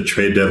moves at the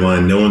trade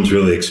deadline, no one's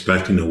really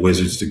expecting the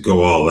Wizards to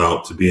go all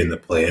out to be in the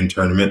play-in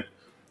tournament.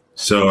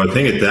 So I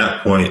think at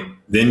that point,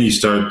 then you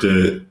start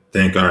to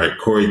think, all right,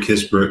 Corey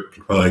Kispert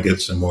could probably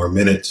get some more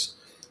minutes.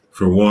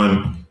 For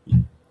one,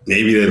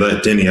 maybe they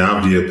let Denny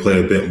Avdia play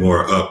a bit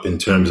more up in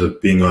terms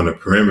of being on the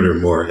perimeter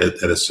more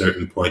at a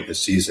certain point in the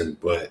season.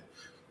 But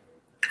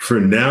for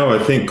now, I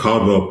think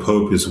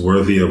Caldwell-Pope is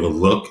worthy of a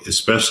look,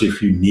 especially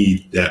if you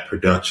need that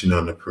production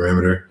on the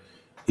perimeter.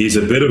 He's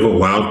a bit of a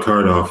wild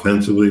card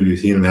offensively. We've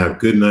seen him have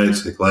good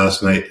nights like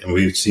last night, and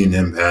we've seen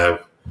him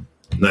have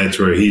nights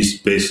where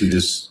he's basically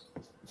just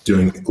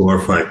doing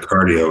glorified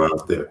cardio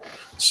out there.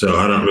 So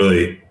I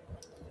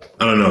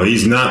don't know.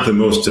 He's not the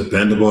most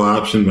dependable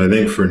option, but I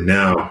think for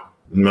now,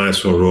 you might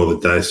as well roll the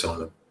dice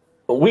on him.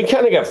 We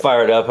kind of got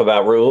fired up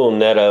about Raul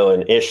Neto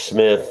and Ish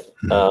Smith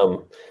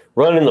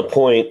running the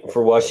point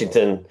for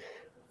Washington.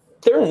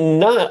 They're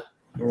not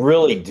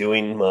really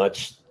doing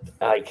much.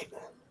 I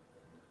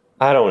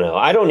don't know.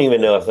 I don't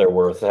even know if they're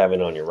worth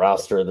having on your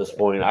roster at this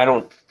point. I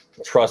don't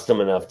trust them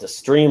enough to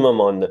stream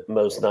them on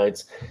most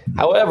nights.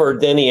 However,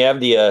 Denny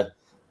Avdia,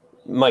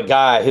 my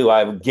guy who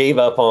I gave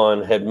up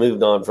on, had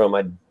moved on from.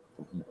 I'm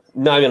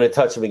not going to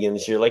touch him again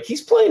this year. Like,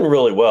 he's playing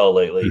really well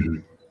lately.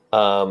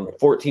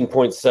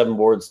 14.7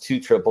 boards, 2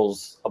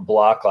 triples, a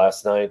block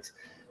last night.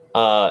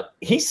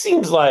 He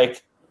seems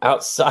like,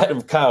 outside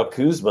of Kyle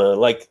Kuzma,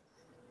 like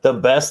the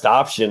best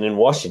option in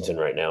Washington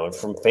right now, and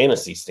from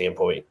fantasy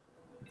standpoint.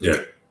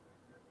 Yeah,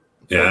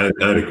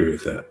 I'd agree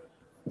with that.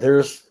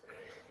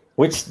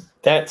 Which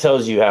that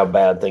tells you how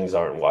bad things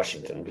are in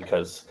Washington,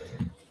 because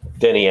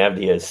Denny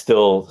Avdia is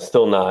still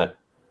not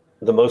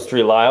the most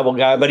reliable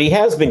guy, but he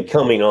has been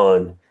coming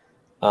on,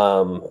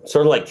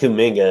 sort of like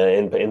Kuminga,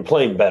 and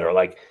playing better.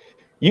 Like,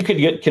 you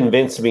could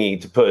convince me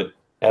to put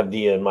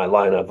Avdia in my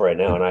lineup right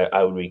now, and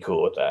I would be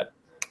cool with that.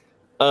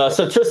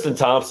 So Tristan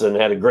Thompson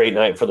had a great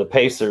night for the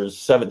Pacers,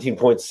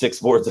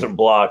 17.6 boards and a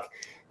block.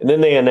 And then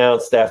they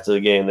announced after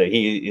the game that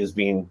he is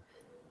being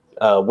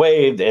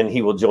waived and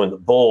he will join the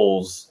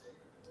Bulls.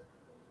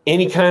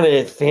 Any kind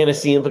of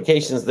fantasy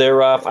implications there,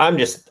 Ralph? I'm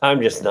just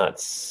not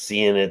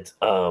seeing it.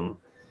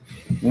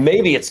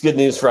 Maybe it's good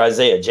news for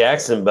Isaiah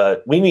Jackson,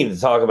 but we need to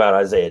talk about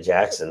Isaiah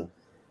Jackson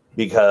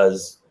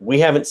because we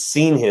haven't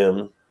seen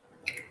him.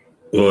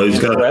 Well, he's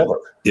got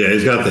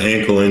the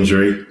ankle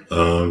injury.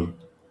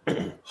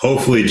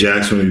 Hopefully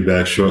Jackson will be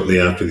back shortly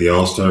after the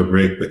All-Star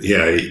break. But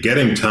yeah,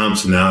 getting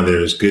Thompson out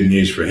there is good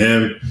news for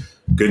him.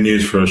 Good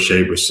news for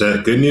Shea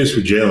Brissett. Good news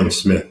for Jalen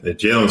Smith.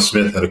 Jalen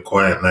Smith had a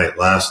quiet night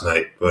last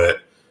night, but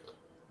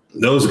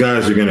those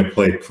guys are going to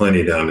play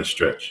plenty down the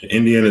stretch.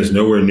 Indiana's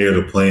nowhere near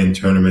the play-in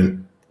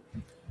tournament.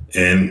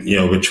 And,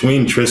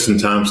 between Tristan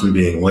Thompson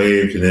being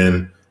waived, and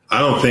then I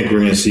don't think we're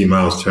going to see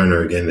Miles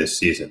Turner again this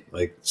season.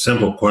 Like,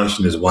 simple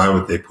question is, why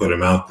would they put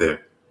him out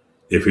there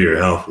if you're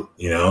healthy,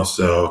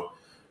 So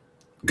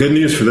good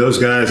news for those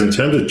guys. In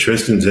terms of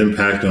Tristan's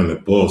impact on the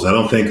Bulls, I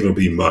don't think it'll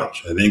be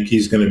much. I think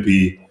he's going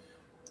to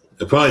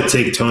he'll probably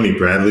take Tony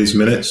Bradley's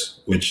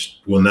minutes, which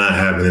will not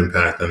have an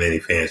impact on any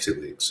fantasy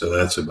league. So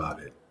that's about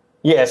it.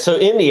 Yeah, so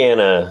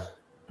Indiana,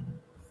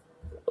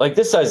 like,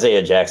 this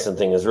Isaiah Jackson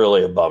thing is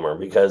really a bummer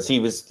because he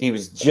was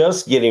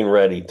just getting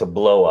ready to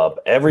blow up.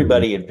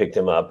 Everybody had picked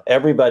him up.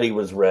 Everybody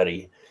was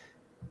ready.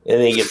 and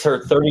then he gets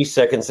hurt 30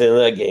 seconds into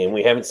that game.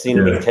 We haven't seen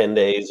him in 10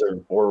 days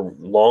or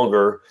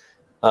longer.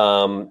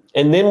 And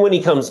then when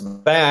he comes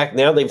back,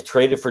 now they've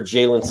traded for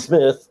Jalen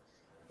Smith,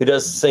 who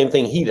does the same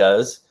thing he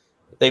does.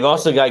 They've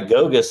also got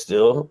Goga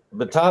still,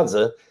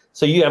 Batanza.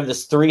 So you have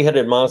this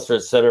three-headed monster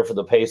at center for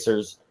the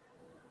Pacers.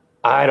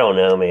 I don't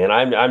know, man.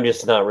 I'm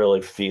just not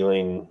really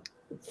feeling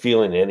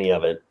any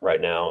of it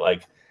right now.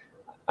 Like,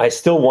 I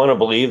still want to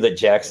believe that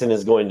Jackson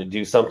is going to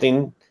do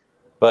something,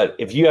 but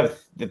if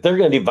they're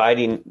going to be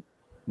dividing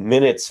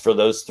minutes for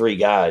those three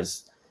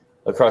guys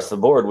across the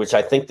board, which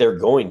I think they're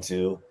going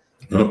to,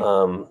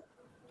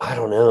 I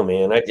don't know,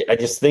 man. I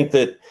just think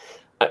that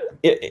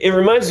it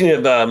reminds me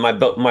of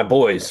my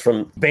boys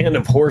from Band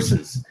of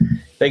Horses.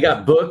 They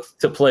got booked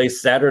to play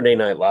Saturday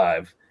Night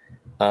Live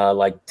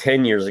like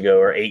 10 years ago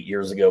or 8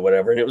 years ago,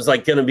 whatever. And it was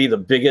like going to be the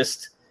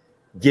biggest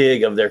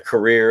gig of their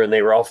career, and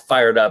they were all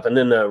fired up. And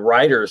then the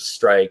writers'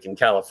 strike in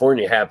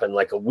California happened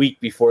like a week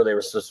before they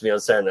were supposed to be on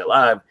Saturday Night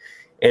Live.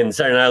 And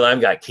Saturday Night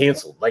Live got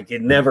canceled. Like,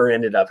 it never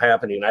ended up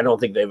happening. I don't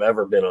think they've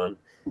ever been on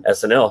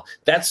SNL.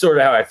 That's sort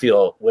of how I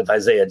feel with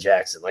Isaiah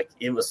Jackson. Like,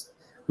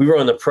 we were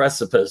on the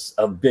precipice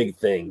of big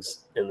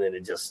things, and then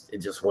it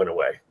just went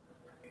away.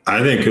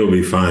 I think he'll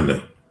be fine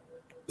though.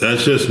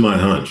 That's just my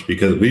hunch,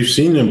 because we've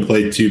seen him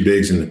play two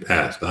bigs in the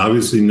past.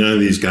 Obviously, none of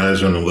these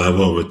guys are on the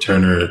level of a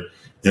Turner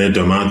and a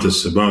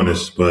Domantas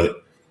Sabonis,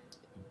 but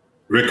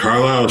Rick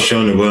Carlisle has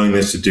shown a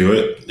willingness to do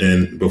it,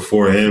 and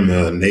before him,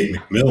 Nate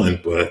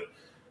McMillan. But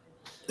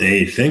when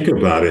you think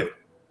about it,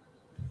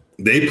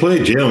 they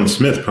played Jalen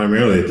Smith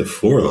primarily at the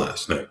 4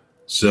 last night.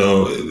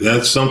 So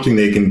that's something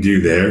they can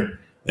do there.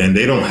 And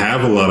they don't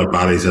have a lot of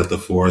bodies at the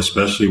 4,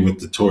 especially with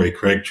the Torrey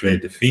Craig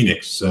trade to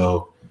Phoenix.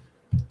 So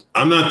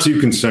I'm not too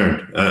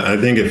concerned. I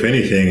think, if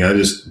anything, I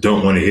just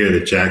don't want to hear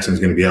that Jackson's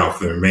going to be out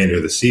for the remainder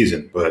of the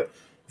season. But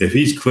if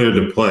he's cleared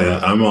to play,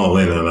 I'm all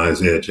in on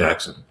Isaiah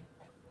Jackson.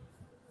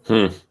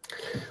 Well,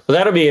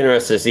 that'll be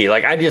interesting to see.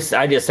 Like, I just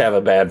have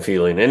a bad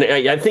feeling. And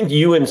I think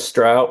you and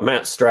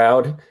Matt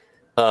Stroud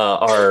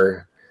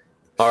are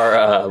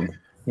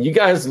you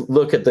guys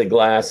look at the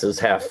glass as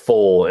half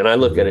full, and I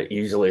look at it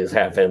usually as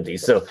half empty.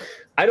 So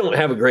I don't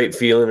have a great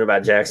feeling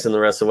about Jackson the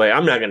rest of the way.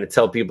 I'm not going to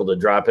tell people to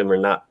drop him or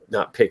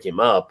not pick him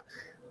up.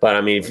 But,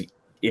 I mean,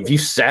 if you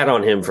sat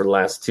on him for the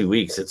last 2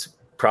 weeks, it's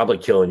probably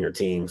killing your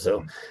team.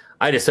 So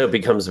I just hope he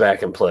comes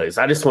back and plays.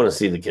 I just want to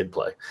see the kid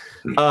play.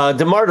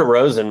 DeMar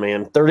DeRozan,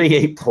 man,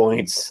 38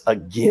 points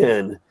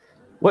again.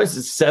 What is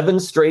it, 7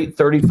 straight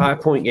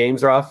 35-point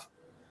games, Roth?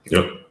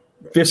 Yep.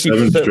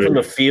 50% from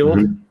the field.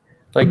 Mm-hmm.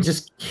 Like,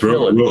 just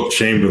kill it. Wilt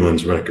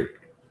Chamberlain's record.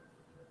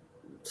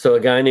 So a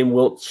guy named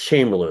Wilt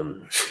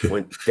Chamberlain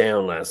went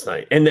down last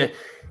night. And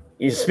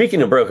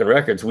speaking of broken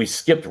records, we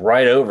skipped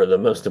right over the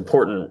most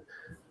important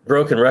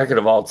broken record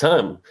of all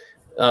time.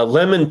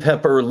 Lemon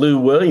Pepper Lou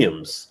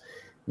Williams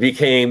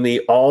became the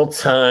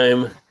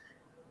all-time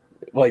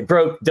 – well, he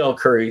broke Del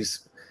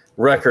Curry's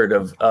record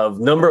of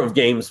number of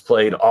games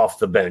played off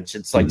the bench.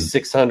 It's like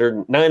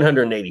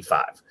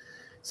 985.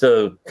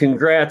 So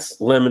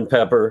congrats, Lemon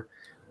Pepper.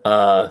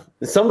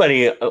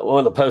 Somebody, one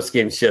of the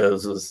post-game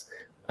shows was,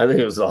 I think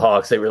it was the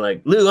Hawks. They were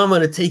like, Lou, I'm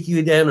going to take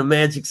you down to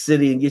Magic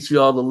City and get you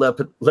all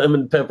the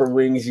lemon pepper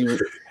wings you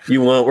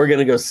want. We're going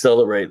to go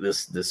celebrate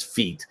this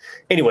feat.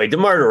 Anyway,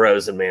 DeMar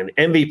DeRozan, man,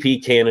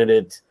 MVP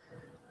candidate.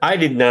 I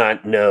did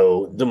not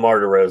know DeMar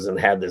DeRozan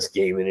had this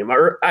game in him.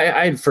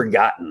 I had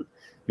forgotten,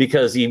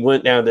 because he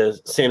went down to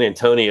San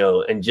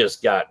Antonio and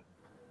just got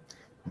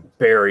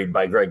buried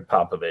by Greg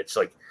Popovich.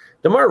 Like,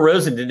 DeMar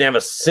DeRozan didn't have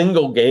a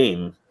single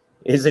game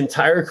his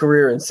entire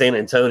career in San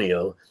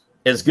Antonio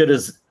as good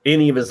as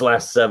any of his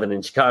last 7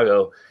 in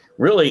Chicago,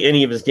 really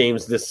any of his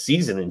games this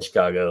season in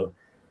Chicago.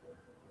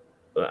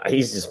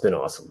 He's just been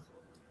awesome.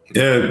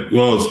 Yeah,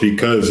 well, it's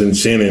because in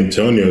San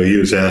Antonio, he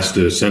was asked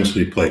to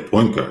essentially play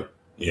point guard,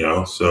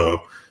 So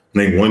I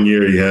think one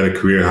year he had a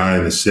career high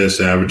in assists,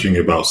 averaging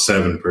about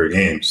 7 per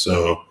game.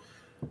 So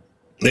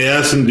they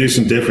asked him to do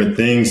some different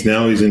things.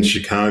 Now he's in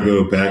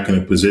Chicago, back in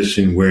a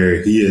position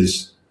where he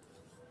is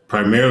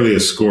primarily a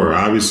scorer.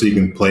 Obviously, he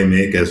can play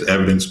make, as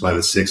evidenced by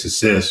the 6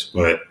 assists,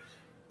 but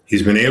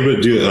he's been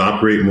able to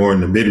operate more in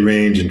the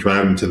mid-range and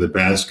drive into the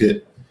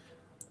basket.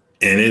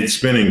 And it's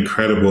been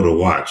incredible to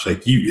watch.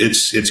 Like,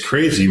 it's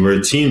crazy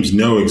where teams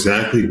know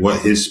exactly what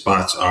his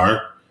spots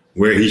are,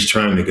 where he's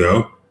trying to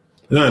go.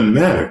 It doesn't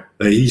matter.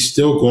 Like, he's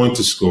still going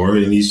to score,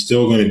 and he's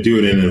still going to do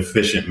it in an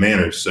efficient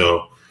manner.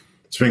 So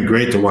it's been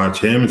great to watch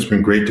him. It's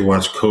been great to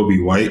watch Kobe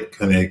White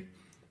kind of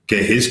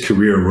get his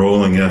career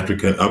rolling after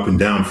up and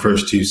down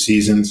first 2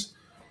 seasons.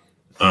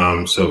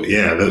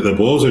 The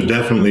Bulls are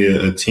definitely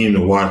a team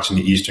to watch in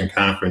the Eastern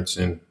Conference,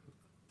 and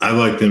I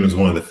like them as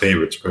one of the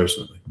favorites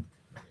personally.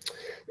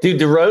 Dude,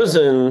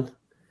 DeRozan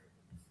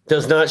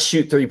does not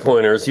shoot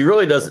 3-pointers. He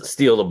really doesn't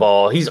steal the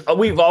ball.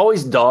 We've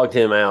always dogged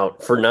him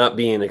out for not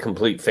being a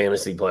complete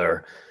fantasy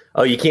player.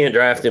 Oh, you can't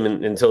draft him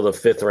until the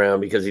 5th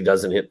round because he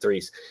doesn't hit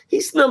threes.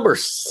 He's number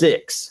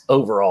 6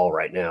 overall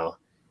right now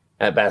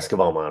at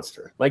Basketball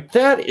Monster. Like,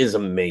 that is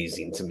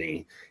amazing to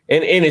me.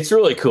 And it's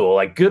really cool.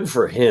 Like, good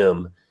for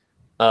him.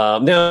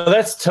 Now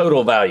that's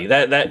total value.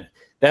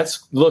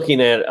 That's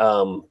looking at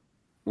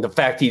the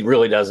fact he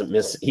really doesn't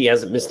miss. He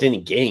hasn't missed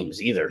any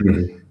games either.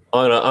 Mm-hmm.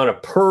 On a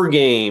per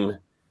game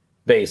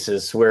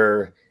basis,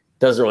 where it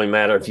doesn't really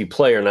matter if you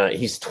play or not.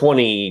 He's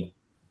 21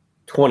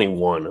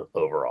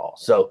 overall.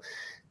 So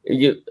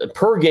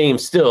per game,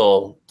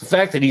 still the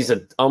fact that he's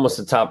almost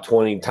a top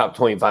 20, top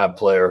 25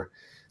 player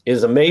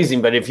is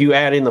amazing. But if you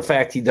add in the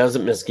fact he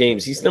doesn't miss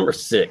games, he's number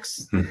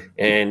 6,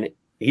 and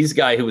he's a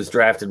guy who was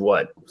drafted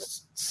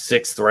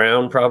 6th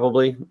round,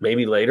 probably,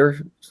 maybe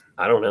later.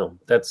 I don't know.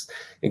 That's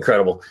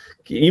incredible.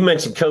 You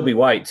mentioned Kobe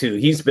White too.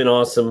 He's been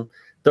awesome.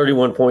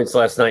 31 points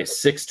last night,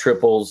 6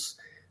 triples,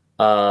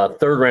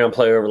 3rd round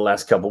player over the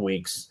last couple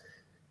weeks.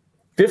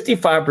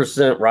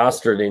 55%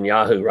 rostered in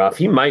Yahoo, Ralph.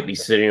 He might be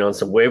sitting on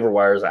some waiver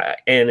wires.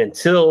 And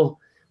until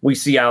we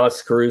see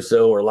Alex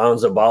Caruso or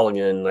Lonzo Ball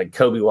again, like,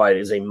 Kobe White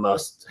is a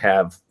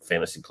must-have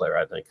fantasy player,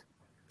 I think.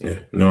 Yeah,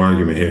 no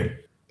argument here.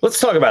 Let's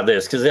talk about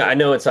this, because I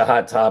know it's a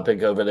hot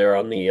topic over there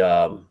on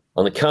the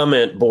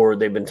comment board.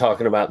 They've been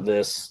talking about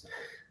this.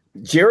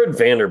 Jared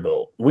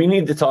Vanderbilt. We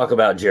need to talk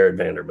about Jared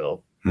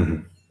Vanderbilt.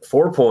 Mm-hmm.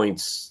 4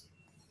 points,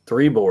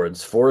 3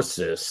 boards, 4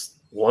 assists,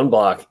 1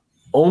 block.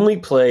 Only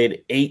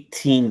played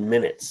 18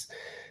 minutes.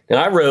 And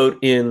I wrote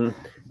in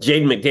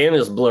Jaden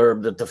McDaniels'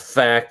 blurb that the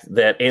fact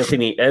that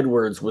Anthony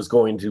Edwards was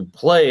going to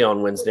play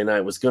on Wednesday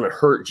night was going to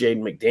hurt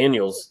Jaden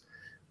McDaniels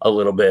a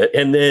little bit.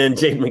 And then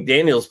Jaden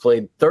McDaniels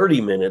played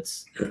 30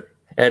 minutes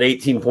at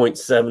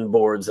 18.7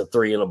 boards, a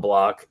 3 and a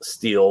block,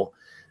 steal.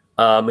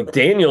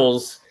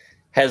 McDaniels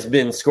has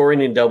been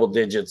scoring in double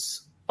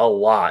digits a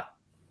lot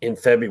in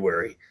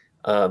February.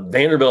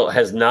 Vanderbilt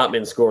has not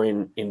been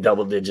scoring in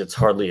double digits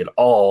hardly at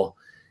all.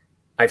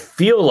 I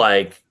feel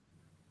like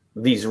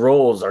these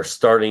roles are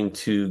starting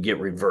to get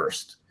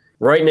reversed.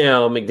 Right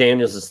now,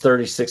 McDaniels is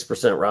 36%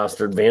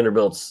 rostered.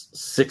 Vanderbilt's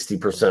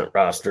 60%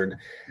 rostered.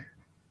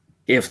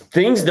 If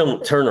things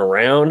don't turn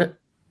around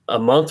a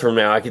month from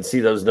now, I could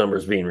see those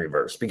numbers being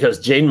reversed, because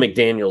Jaden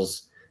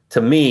McDaniels,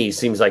 to me,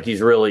 seems like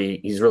he's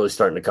really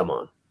starting to come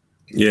on.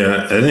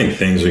 Yeah, I think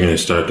things are going to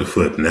start to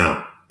flip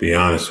now, be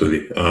honest with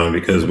you,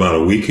 because about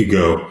a week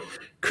ago,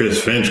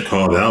 Chris Finch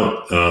called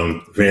out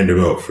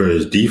Vanderbilt for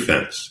his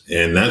defense,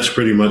 and that's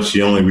pretty much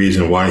the only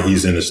reason why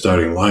he's in the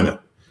starting lineup,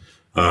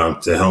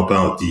 to help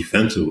out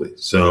defensively.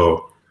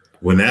 So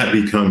when that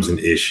becomes an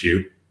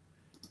issue,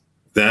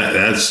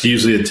 that's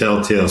usually a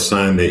telltale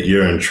sign that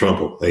you're in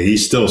trouble. Like,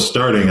 he's still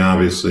starting,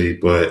 obviously,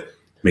 but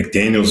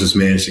McDaniels has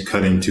managed to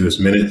cut into his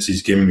minutes.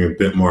 He's giving you a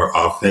bit more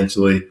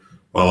offensively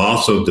while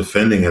also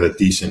defending at a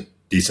decent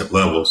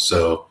level.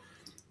 So,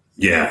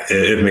 yeah,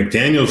 if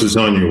McDaniels is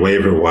on your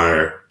waiver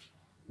wire,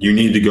 you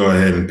need to go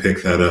ahead and pick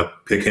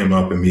him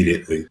up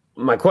immediately.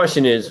 My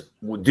question is,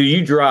 do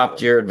you drop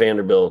Jared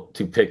Vanderbilt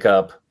to pick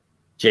up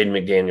Jaden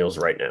McDaniels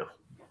right now?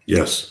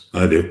 Yes,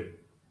 I do.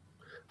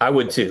 I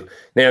would too.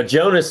 Now,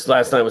 Jonas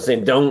last night was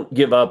saying, don't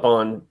give up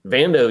on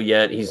Vando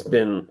yet. He's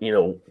been,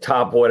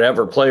 top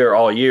whatever player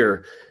all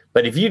year.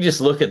 But if you just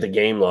look at the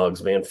game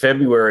logs, man,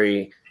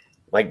 February,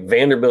 like,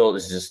 Vanderbilt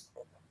is just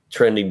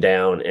trending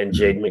down and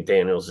Jaden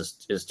McDaniels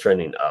is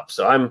trending up.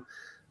 So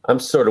I'm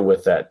sort of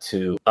with that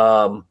too.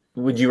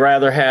 Would you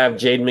rather have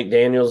Jaden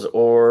McDaniels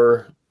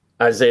or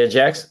Isaiah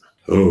Jackson?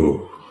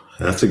 Oh,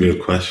 that's a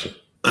good question.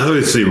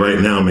 Obviously, right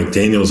now,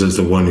 McDaniels is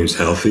the one who's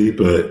healthy,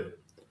 but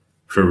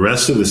for the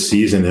rest of the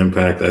season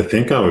impact, I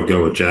think I would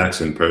go with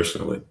Jackson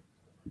personally.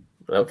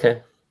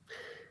 Okay.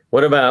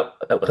 What about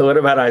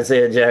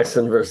Isaiah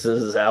Jackson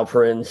versus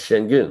Alperen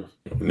Sengun?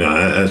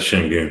 No, that's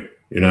Sengun.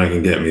 You're not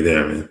going to get me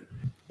there, man.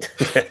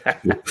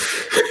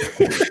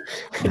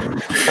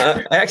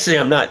 Actually,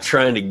 I'm not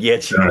trying to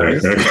get you.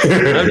 Right.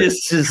 I'm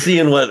just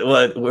seeing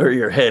where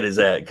your head is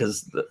at,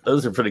 because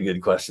those are pretty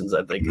good questions,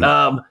 I think.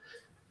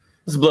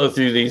 Let's blow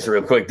through these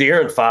real quick.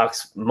 De'Aaron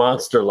Fox,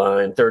 monster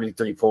line,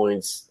 33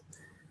 points,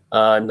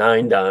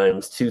 9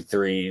 dimes, 2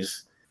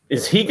 threes.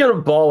 Is he going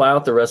to ball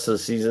out the rest of the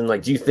season?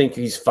 Like, do you think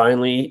he's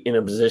finally in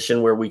a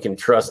position where we can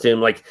trust him?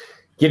 Like,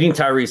 getting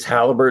Tyrese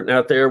Halliburton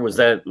out there, was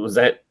that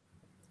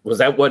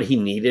what he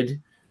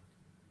needed?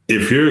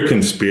 If you're a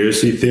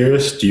conspiracy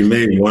theorist, you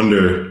may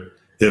wonder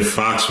if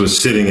Fox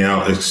was sitting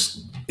out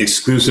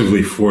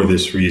exclusively for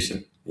this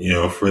reason,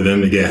 for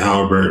them to get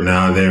Halliburton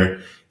out of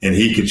there and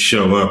he could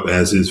show up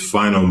as his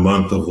final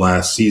month of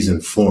last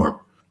season form.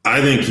 I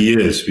think he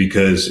is,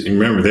 because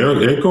remember,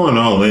 they're going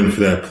all in for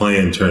that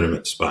play-in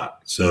tournament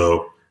spot.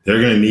 So they're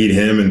going to need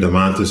him and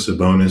Domantas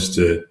Sabonis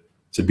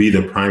to be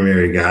the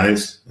primary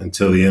guys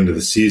until the end of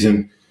the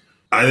season.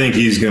 I think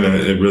he's going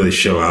to really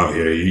show out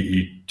here.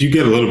 You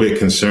get a little bit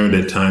concerned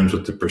at times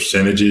with the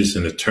percentages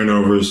and the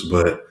turnovers,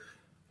 but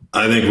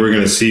I think we're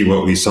going to see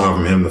what we saw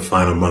from him the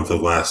final month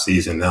of last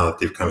season now that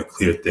they've kind of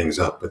cleared things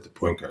up at the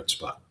point guard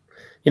spot.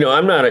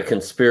 I'm not a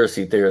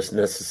conspiracy theorist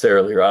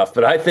necessarily, Ralph,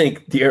 but I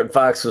think De'Aaron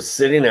Fox was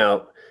sitting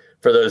out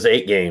for those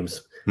 8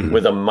 games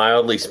with a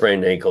mildly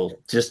sprained ankle,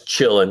 just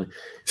chilling.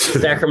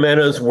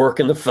 Sacramento's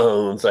working the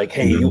phones like,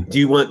 hey, do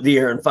you want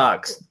De'Aaron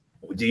Fox?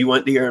 Do you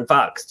want De'Aaron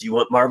Fox? Do you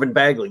want Marvin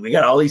Bagley? We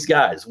got all these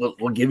guys.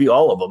 We'll give you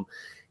all of them.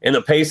 And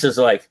the Pacers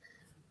are like,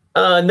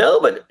 No,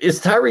 but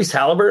is Tyrese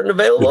Halliburton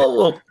available?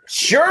 Well,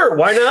 sure,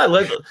 why not?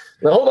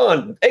 Hold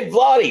on. Hey,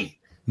 Vlade.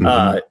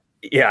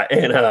 Yeah,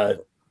 and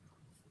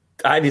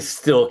I just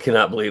still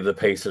cannot believe the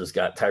Pacers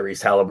got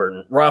Tyrese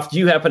Halliburton. Roth, do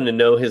you happen to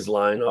know his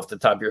line off the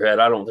top of your head?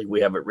 I don't think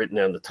we have it written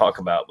down to talk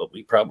about, but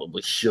we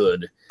probably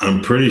should.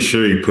 I'm pretty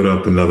sure he put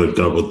up another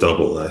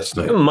double-double last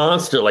night. A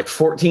monster, like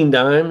 14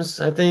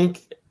 dimes, I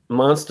think.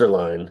 Monster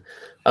line.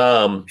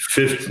 21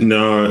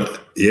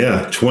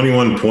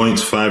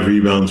 points, 5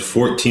 rebounds,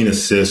 14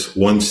 assists,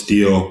 1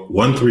 steal,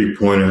 1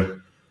 3-pointer,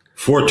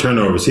 4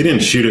 turnovers. He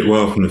didn't shoot it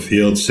well from the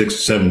field,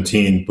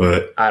 6-17,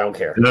 but I don't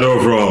care. That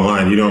overall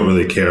line, you don't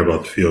really care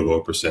about the field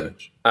goal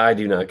percentage. I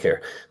do not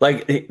care.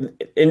 And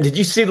did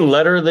you see the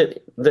letter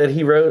that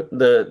he wrote,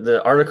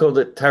 the article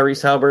that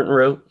Tyrese Halliburton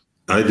wrote?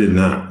 I did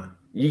not.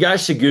 You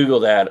guys should Google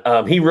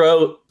that. He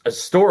wrote a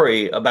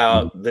story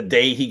about the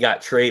day he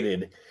got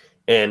traded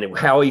and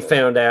how he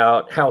found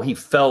out, how he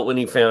felt when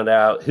he found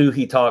out, who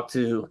he talked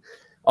to.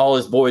 All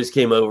his boys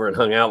came over and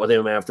hung out with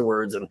him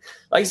afterwards. And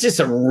it's just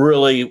a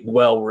really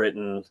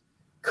well-written,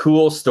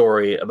 cool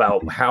story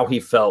about how he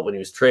felt when he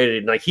was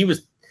traded. And he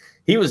was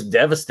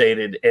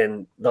devastated,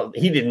 and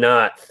he did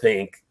not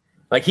think,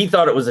 he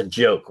thought it was a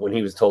joke when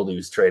he was told he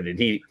was traded.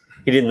 He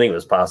didn't think it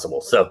was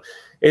possible. So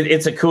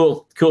it's a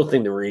cool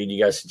thing to read.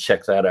 You guys should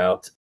check that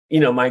out.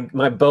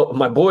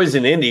 My boys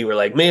in Indy were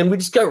like, man, we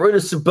just got rid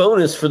of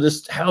Sabonis for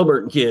this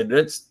Halliburton kid.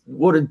 That's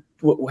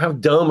how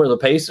dumb are the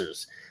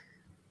Pacers?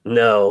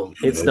 No,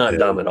 it's not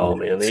dumb at all,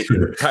 man.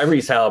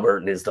 Tyrese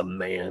Halliburton is the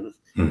man.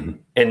 Mm-hmm.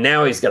 And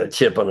now he's got a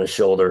chip on his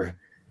shoulder.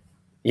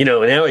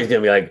 Now he's going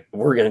to be like,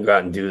 we're going to go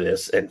out and do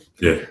this. And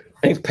I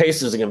think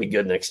Pacers are going to be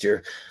good next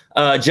year.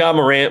 Ja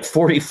Morant,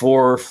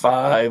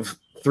 44-5,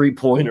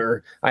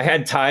 3-pointer. I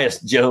had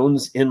Tyus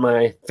Jones in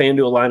my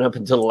FanDuel lineup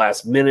until the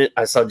last minute.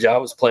 I saw Ja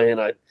was playing.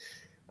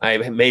 I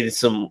made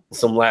some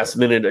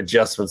last-minute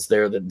adjustments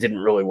there that didn't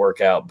really work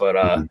out.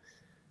 But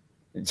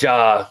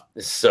Ja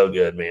is so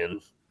good,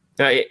 man.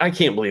 I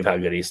can't believe how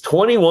good he is.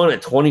 21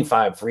 at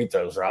 25 free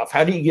throws, Ralph.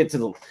 How do you get to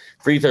the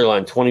free throw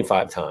line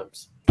 25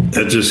 times?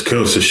 That just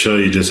goes to show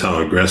you just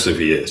how aggressive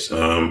he is.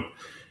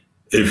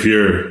 If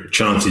you're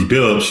Chauncey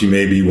Billups, you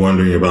may be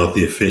wondering about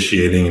the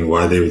officiating and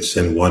why they would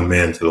send one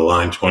man to the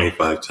line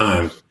 25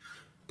 times.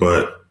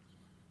 But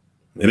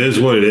it is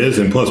what it is.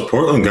 And plus,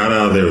 Portland got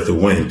out of there with a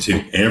win,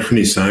 too.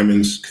 Anthony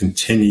Simons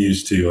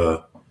continues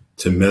to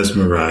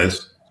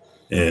mesmerize.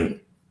 And,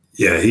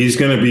 yeah, he's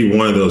going to be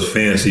one of those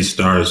fantasy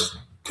stars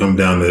come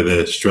down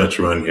the stretch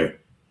run here.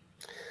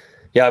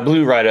 Yeah, I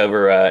blew right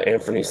over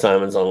Anthony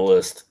Simons on the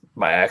list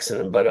by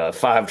accident, but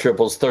 5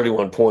 triples,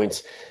 31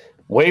 points.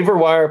 Waiver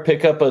wire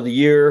pickup of the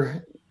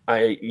year.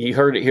 You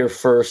heard it here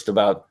first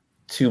about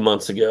 2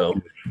 months ago.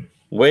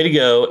 Way to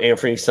go,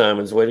 Anthony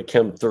Simons. Way to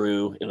come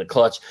through in the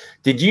clutch.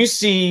 Did you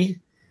see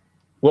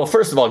 – well,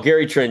 first of all,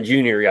 Gary Trent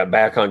Jr. got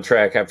back on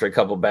track after a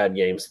couple bad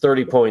games.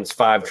 30 points,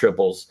 5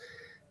 triples.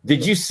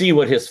 Did you see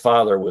what his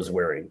father was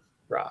wearing,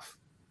 Ralph?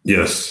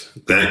 Yes,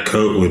 that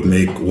coat would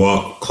make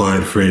Walt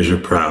Clyde Frazier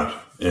proud.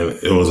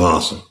 It was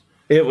awesome.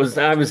 It was.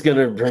 I was going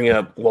to bring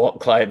up Walt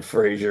Clyde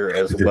Frazier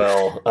as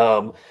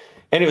well.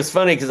 And it was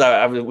funny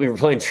because we were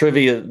playing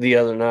trivia the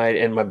other night,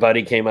 and my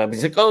buddy came up.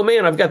 He's like, "Oh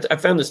man, I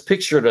found this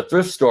picture at a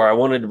thrift store. I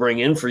wanted to bring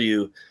in for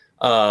you.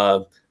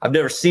 I've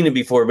never seen it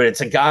before, but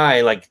it's a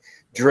guy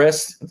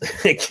dressed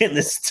in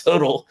this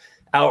total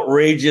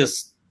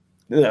outrageous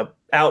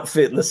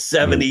outfit in the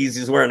 70s.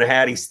 He's wearing a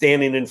hat. He's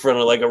standing in front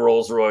of a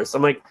Rolls Royce.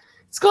 I'm like,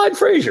 it's Clyde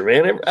Frazier,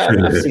 man.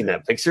 I've seen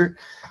that picture.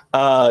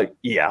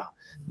 Yeah.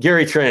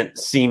 Gary Trent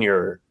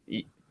Sr.,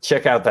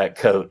 check out that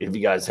coat if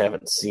you guys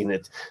haven't seen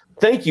it.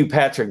 Thank you,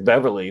 Patrick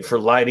Beverly, for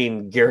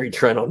lighting Gary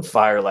Trent on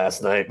fire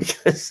last night,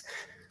 because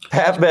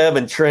Pat Bev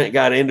and Trent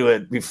got into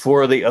it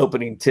before the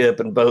opening tip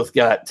and both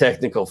got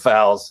technical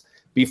fouls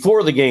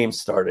before the game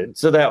started.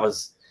 So that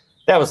was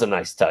a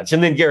nice touch.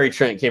 And then Gary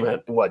Trent came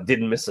out and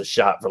didn't miss a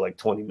shot for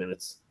 20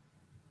 minutes.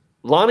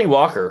 Lonnie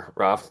Walker,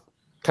 Ralph,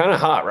 kind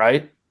of hot,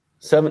 right?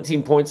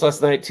 17 points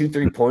last night, 2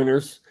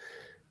 3-pointers.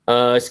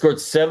 Scored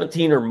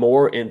 17 or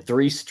more in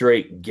 3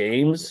 straight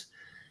games.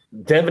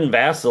 Devin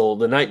Vassell,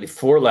 the night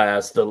before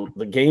last,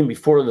 the game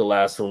before the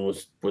last one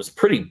was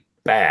pretty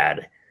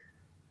bad.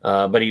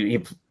 But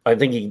I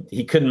think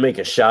he couldn't make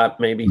a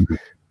shot maybe,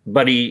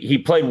 but he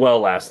played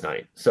well last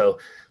night. So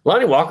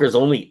Lonnie Walker is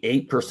only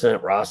 8%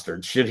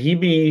 rostered. Should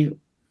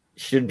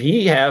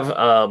he have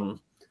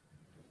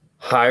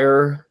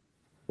higher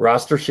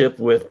rostership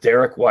with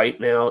Derek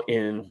White now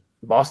in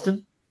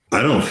Boston?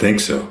 I don't think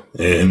so.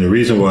 And the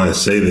reason why I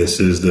say this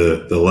is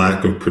the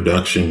lack of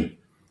production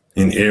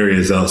in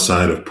areas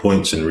outside of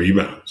points and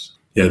rebounds.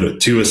 He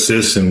had 2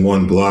 assists and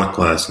 1 block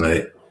last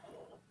night.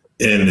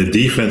 And the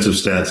defensive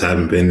stats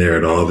haven't been there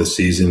at all this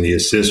season. The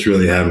assists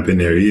really haven't been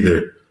there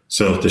either.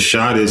 So if the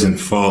shot isn't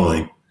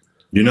falling,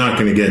 you're not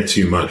going to get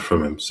too much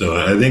from him. So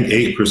I think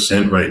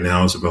 8% right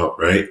now is about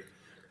right.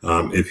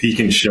 If he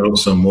can show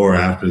some more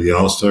after the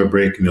All-Star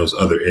break in those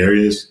other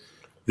areas,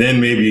 then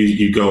maybe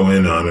you go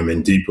in on him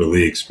in deeper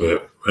leagues.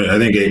 But I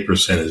think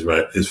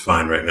 8% is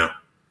fine right now.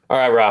 All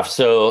right, Ralph.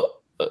 So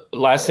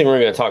last thing we're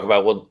going to talk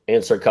about, we'll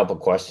answer a couple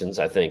questions,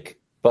 I think.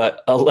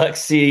 But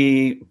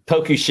Alexei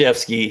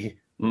Pokusevski,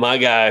 my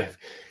guy.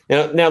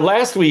 Now,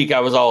 last week I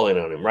was all in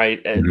on him,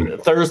 right? And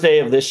Thursday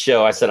of this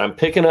show, I said, I'm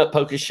picking up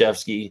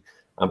Pokusevski.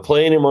 I'm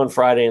playing him on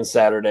Friday and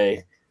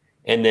Saturday.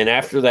 And then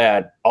after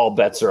that, all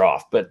bets are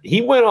off. But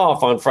he went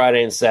off on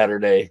Friday and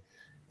Saturday.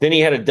 Then he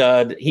had a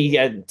dud. He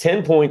had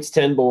 10 points,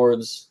 10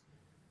 boards,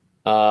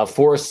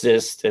 4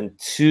 assists, and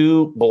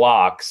 2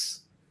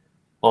 blocks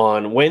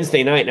on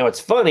Wednesday night. Now, it's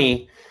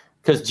funny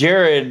because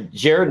Jared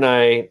and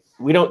I,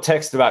 we don't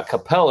text about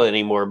Capella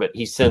anymore, but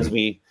he sends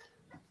me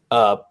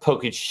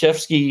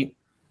Pokusevski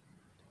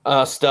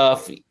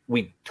stuff.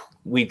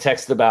 We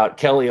text about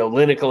Kelly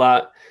Olynyk a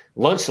lot.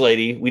 Lunch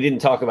Lady, we didn't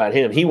talk about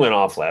him. He went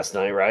off last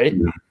night, right?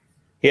 Yeah.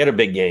 He had a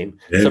big game.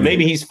 Yeah, so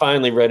maybe he's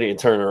finally ready to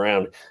turn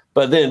around.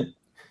 But then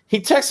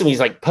he texted me, he's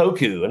like,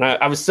 Poku. And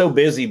I was so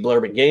busy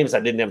blurbing games, I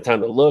didn't have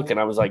time to look. And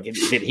I was like,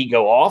 did he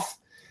go off?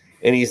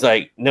 And he's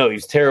like, no,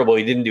 he's terrible.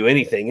 He didn't do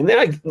anything. And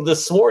then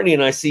this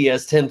morning I see he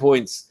has 10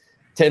 points,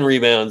 10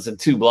 rebounds, and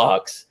 2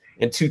 blocks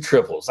and 2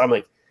 triples. I'm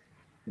like,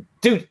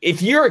 dude,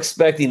 if you're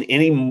expecting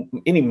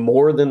any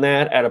more than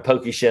that out of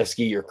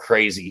Pokusevski, you're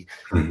crazy.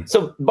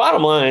 So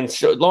bottom line,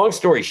 long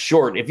story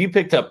short, if you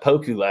picked up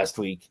Poku last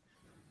week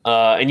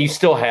and you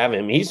still have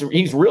him,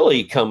 he's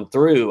really come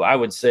through, I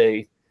would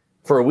say,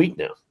 for a week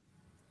now.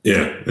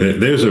 Yeah,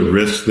 there's a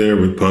risk there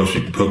with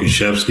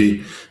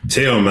Pokusevski,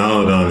 Theo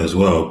Maledon as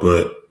well.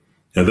 But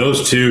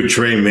those two,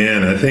 Trey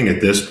Mann, I think at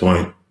this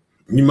point,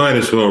 you might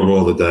as well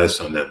roll the dice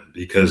on them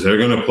because they're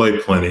going to play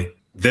plenty.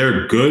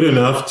 They're good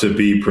enough to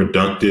be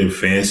productive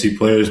fantasy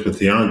players, but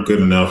they aren't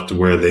good enough to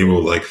where they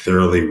will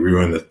thoroughly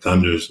ruin the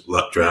Thunder's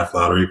draft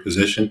lottery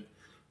position.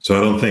 So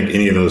I don't think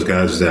any of those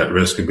guys is at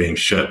risk of being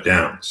shut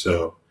down.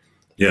 So,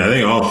 yeah, I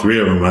think all 3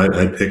 of them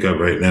I'd pick up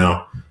right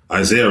now.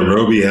 Isaiah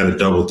Roby had a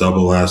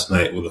double-double last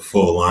night with a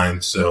full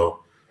line. So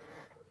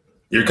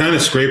you're kind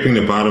of scraping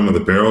the bottom of the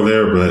barrel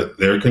there, but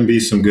there can be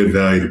some good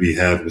value to be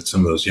had with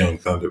some of those young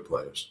Thunder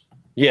players.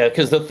 Yeah,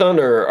 because the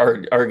Thunder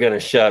are going to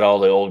shut all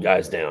the old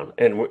guys down,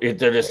 and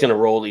they're just going to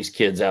roll these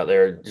kids out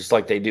there just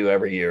like they do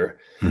every year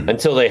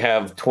until they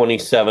have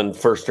 27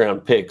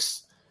 first-round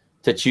picks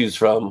to choose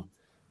from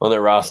on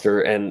their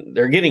roster, and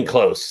they're getting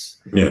close.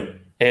 Yeah.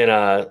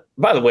 And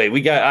by the way,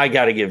 I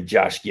got to give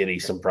Josh Giddey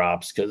some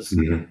props because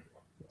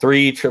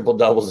 3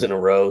 triple-doubles in a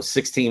row,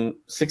 16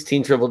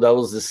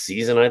 triple-doubles this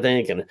season, I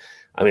think. And,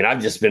 I mean,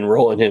 I've just been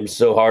rolling him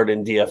so hard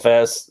in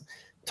DFS.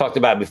 Talked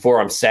about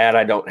before, I'm sad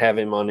I don't have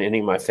him on any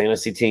of my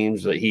fantasy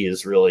teams, but he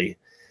is really,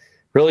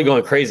 really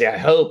going crazy. I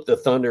hope the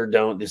Thunder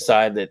don't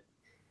decide that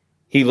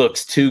he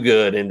looks too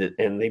good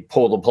and they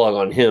pull the plug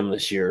on him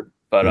this year.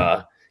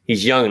 But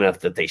he's young enough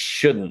that they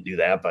shouldn't do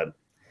that. But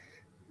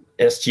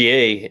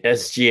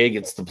SGA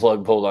gets the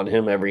plug pulled on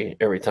him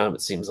every time,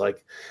 it seems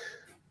like.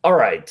 All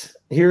right,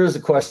 here's a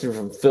question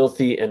from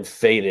Filthy and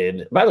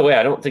Faded. By the way,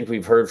 I don't think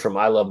we've heard from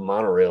I Love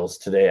Monorails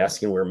today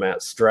asking where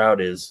Matt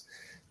Stroud is.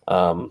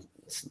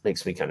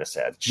 Makes me kind of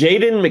sad.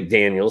 Jaden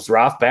McDaniels,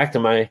 Ralph, back to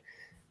my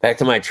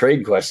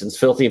trade questions.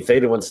 Filthy and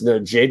Faded wants to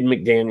know Jaden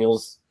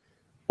McDaniels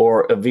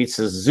or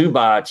Ivica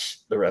Zubac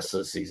the rest of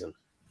the season.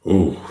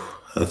 Ooh,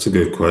 that's a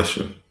good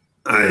question.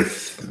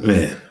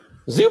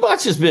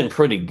 Zubac has been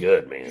pretty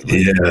good, man.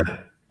 Yeah.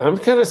 I'm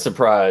kind of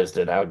surprised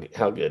at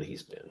how good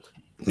he's been.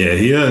 Yeah,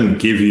 he doesn't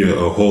give you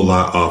a whole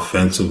lot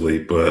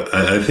offensively, but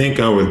I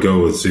think I would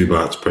go with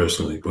Zubac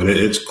personally. But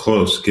it's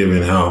close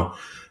given how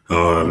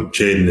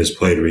Jaden has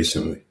played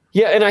recently.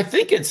 Yeah, and I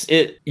think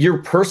your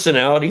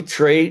personality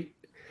trait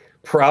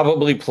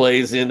probably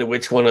plays into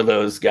which one of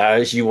those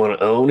guys you want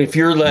to own. If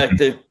you're like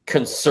the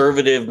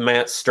conservative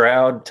Matt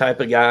Stroud type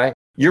of guy,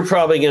 you're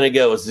probably going to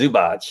go with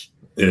Zubac.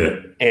 Yeah.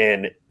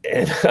 And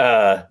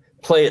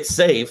play it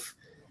safe.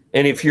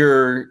 And if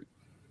you're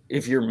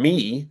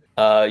me,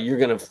 you're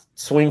going to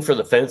swing for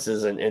the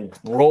fences and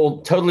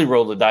totally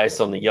roll the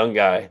dice on the young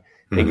guy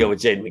and go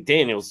with Jaden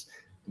McDaniels.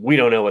 We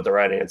don't know what the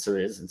right answer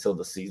is until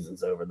the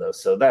season's over, though.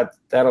 So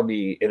that'll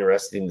be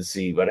interesting to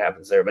see what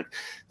happens there. But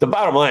the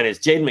bottom line is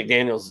Jaden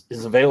McDaniels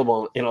is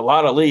available in a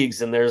lot of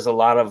leagues, and there's a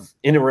lot of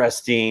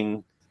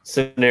interesting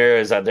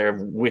scenarios out there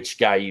of which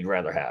guy you'd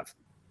rather have.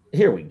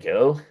 Here we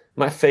go.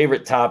 My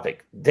favorite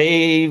topic.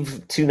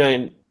 Dave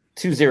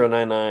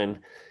 2099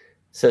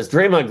 says,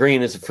 Draymond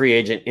Green is a free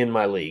agent in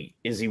my league.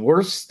 Is he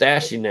worth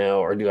stashing now,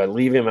 or do I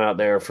leave him out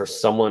there for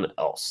someone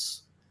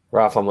else?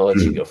 Ralph, I'm going to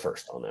let you go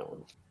first on that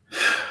one.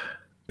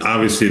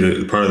 Obviously,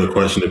 the part of the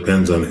question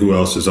depends on who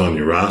else is on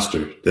your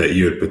roster that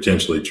you would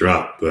potentially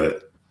drop.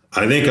 But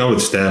I think I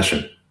would stash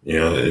him,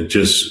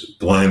 just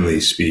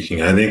blindly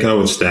speaking. I think I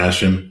would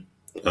stash him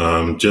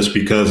just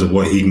because of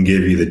what he can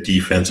give you, the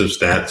defensive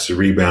stats, the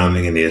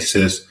rebounding, and the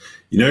assists.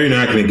 You're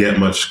not going to get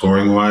much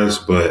scoring-wise,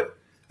 but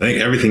I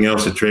think everything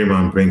else that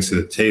Draymond brings to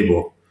the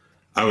table,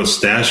 I would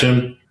stash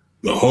him,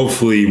 but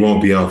hopefully he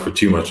won't be out for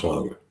too much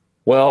longer.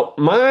 Well,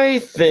 my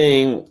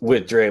thing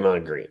with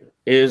Draymond Green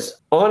is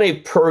on a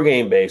per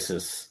game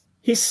basis,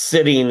 he's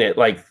sitting at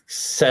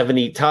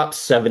top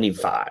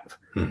 75.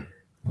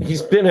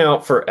 He's been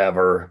out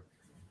forever.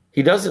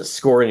 He doesn't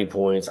score any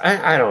points.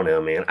 I don't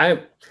know, man.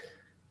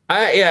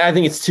 I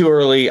think it's too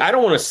early. I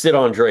don't want to sit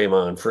on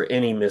Draymond for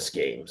any missed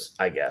games,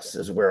 I guess,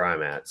 is where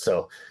I'm at.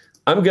 So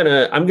I'm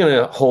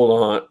gonna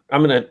hold on.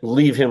 I'm gonna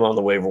leave him on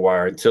the waiver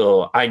wire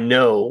until I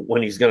know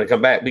when he's gonna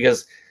come back,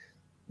 because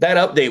that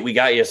update we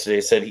got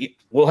yesterday said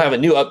we'll have a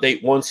new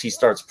update once he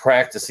starts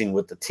practicing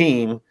with the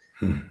team.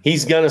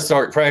 He's gonna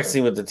start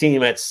practicing with the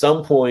team at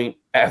some point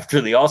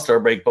after the All-Star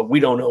break, but we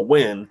don't know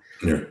when.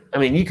 Yeah. I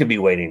mean, you could be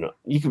waiting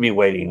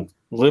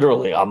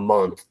literally a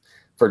month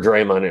for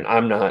Draymond,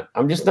 and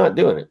I'm just not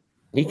doing it.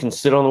 He can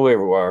sit on the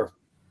waiver wire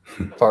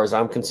as far as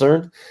I'm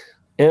concerned.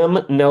 M.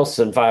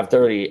 Nelson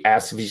 530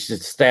 asks if you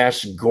should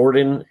stash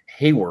Gordon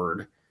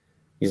Hayward.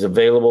 He's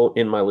available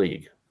in my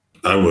league.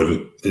 I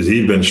wouldn't, because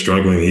he'd been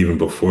struggling even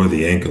before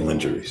the ankle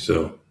injury.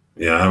 So,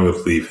 yeah, I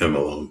would leave him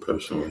alone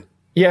personally.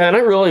 Yeah, and I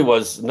really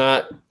was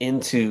not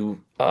into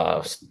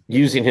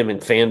using him in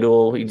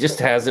FanDuel. He just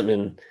hasn't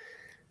been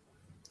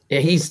 –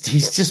 he's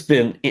just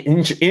been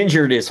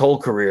injured his whole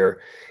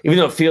career. Even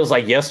though it feels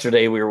like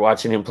yesterday we were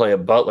watching him play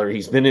at Butler,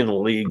 he's been in the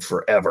league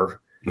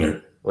forever. Yeah.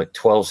 Like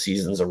 12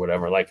 seasons or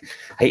whatever. Like,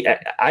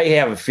 I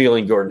have a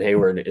feeling Gordon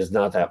Hayward is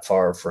not that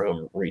far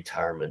from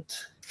retirement.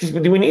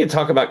 Do we need to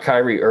talk about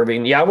Kyrie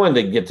Irving? Yeah, I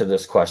wanted to get to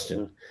this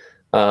question,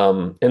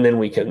 and then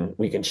we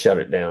can shut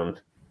it down.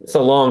 It's a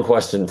long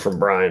question from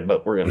Brian,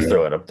 but we're going to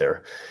throw it up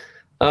there.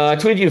 I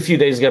tweeted you a few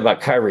days ago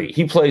about Kyrie.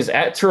 He plays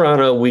at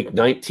Toronto week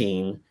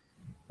 19,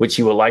 which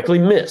he will likely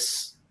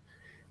miss.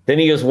 Then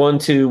he goes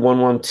 1-2,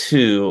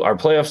 1-1-2. Our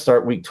playoffs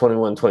start week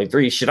 21,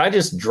 23. Should I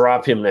just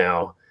drop him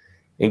now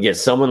and get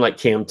someone like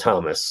Cam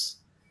Thomas?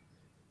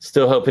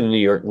 Still hoping New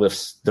York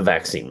lifts the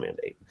vaccine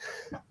mandate.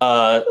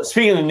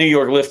 Speaking of New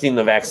York lifting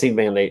the vaccine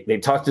mandate, they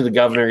talked to the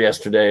governor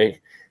yesterday,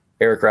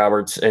 Eric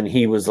Roberts, and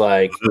he was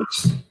like,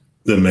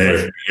 the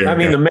mayor,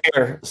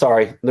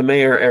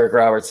 Eric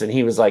Roberts, and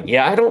he was like,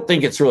 yeah, I don't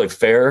think it's really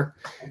fair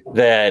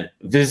that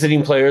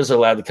visiting players are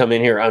allowed to come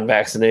in here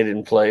unvaccinated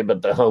and play,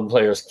 but the home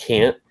players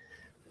can't.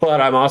 But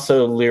I'm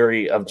also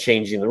leery of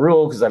changing the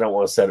rule because I don't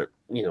want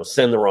to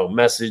send the wrong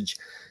message.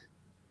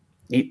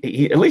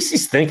 He at least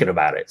he's thinking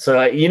about it.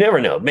 So you never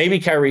know. Maybe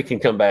Kyrie can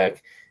come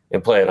back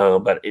and play at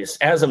home, but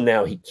as of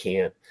now, he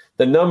can't.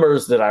 The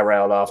numbers that I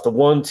rattled off, the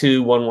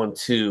 1-2,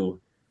 1-1-2,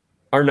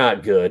 are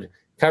not good.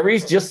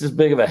 Kyrie's just as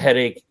big of a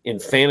headache in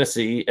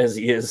fantasy as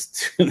he is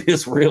to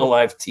his real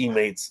life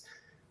teammates.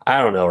 I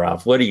don't know,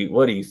 Ralph. What do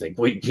you think?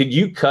 Could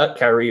you cut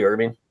Kyrie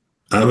Irving?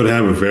 I would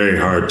have a very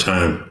hard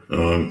time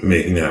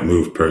making that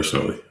move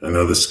personally. I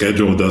know the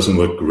schedule doesn't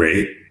look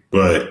great,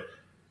 but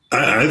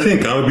I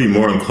think I would be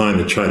more inclined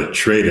to try to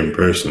trade him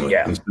personally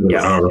instead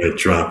of outright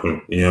drop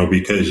him,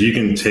 because you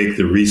can take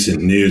the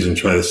recent news and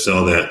try to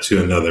sell that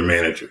to another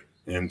manager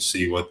and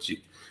see if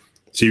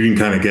you can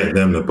kind of get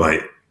them to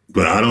bite.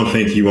 But I don't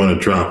think you want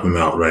to drop him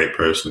outright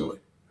personally.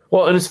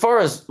 Well, and as far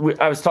as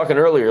I was talking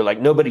earlier,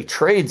 like nobody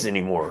trades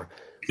anymore.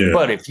 Yeah.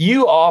 But if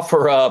you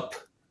offer up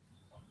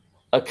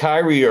a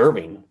Kyrie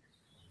Irving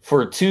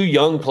for two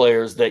young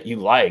players that you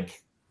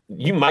like,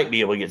 you might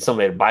be able to get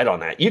somebody to bite on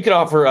that. You could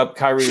offer up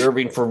Kyrie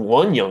Irving for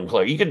one young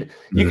player. You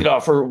could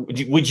offer.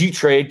 Would you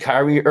trade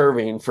Kyrie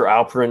Irving for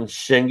Alperen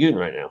Şengün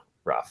right now,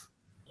 Ralph?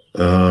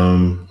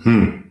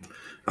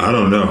 I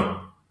don't know.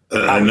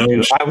 I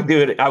would do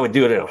it. I would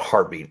do it in a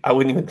heartbeat. I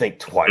wouldn't even think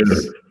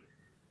twice.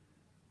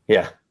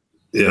 Yeah.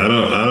 Yeah, I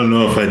don't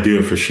know if I do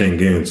it for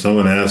Şengün.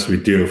 Someone asked me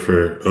to do it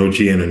for OG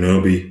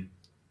Anunoby,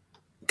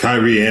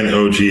 Kyrie and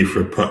OG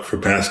for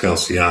Pascal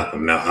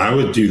Siakam. Now I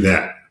would do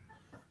that,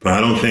 but I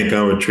don't think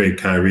I would trade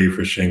Kyrie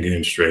for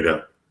Şengün straight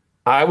up.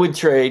 I would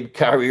trade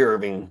Kyrie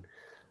Irving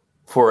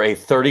for a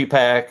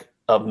 30-pack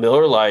of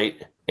Miller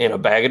Lite and a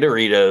bag of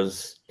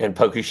Doritos and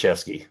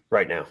Pokuševski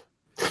right now.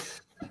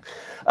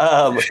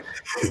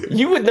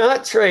 You would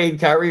not trade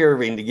Kyrie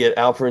Irving to get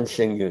Alperen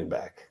Şengün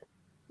back.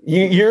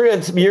 You're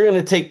going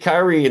to take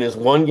Kyrie in his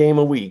one game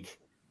a week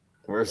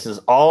versus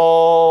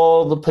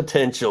all the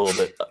potential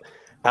that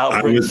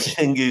Alperen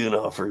Şengün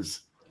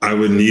offers. I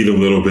would need a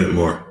little bit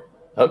more.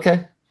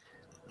 Okay,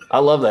 I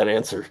love that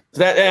answer.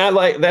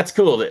 That's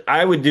cool.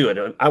 I would do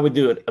it. I would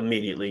do it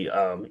immediately.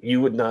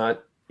 You would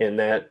not, and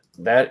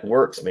that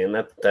works, man.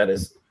 That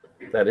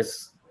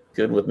is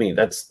good with me.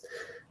 That's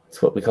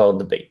what we call a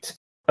debate.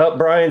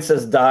 Brian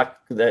says, Doc,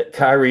 that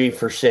Kyrie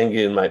for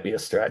Şengün might be a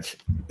stretch.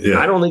 Yeah.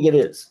 I don't think it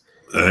is.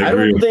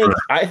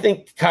 I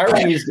think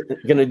Kyrie is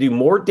going to do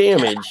more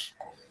damage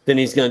than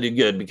he's going to do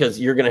good because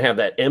you're going to have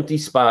that empty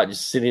spot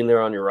just sitting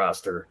there on your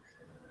roster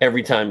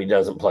every time he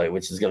doesn't play,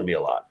 which is going to be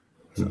a lot.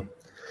 So,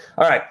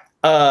 all right.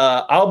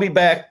 I'll be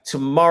back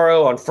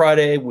tomorrow on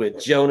Friday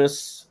with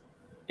Jonas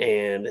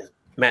and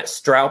Matt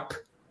Stroup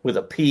with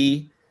a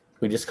P.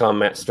 We just call him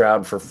Matt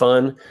Stroud for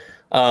fun.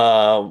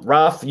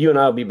 Ralph, you and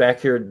I will be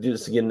back here to do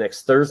this again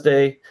next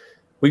Thursday.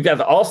 We've got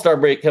the All-Star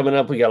break coming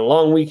up. We got a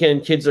long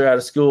weekend. Kids are out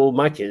of school.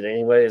 My kid,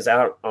 anyway, is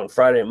out on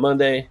Friday and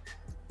Monday.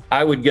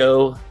 I would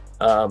go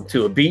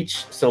to a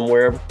beach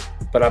somewhere,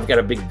 but I've got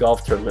a big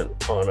golf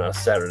tournament on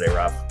Saturday,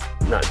 Ralph.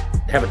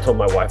 Haven't told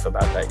my wife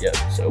about that yet.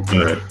 So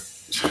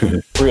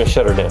We're going to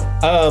shut her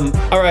down.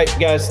 All right,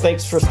 guys.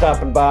 Thanks for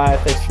stopping by.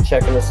 Thanks for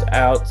checking us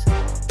out.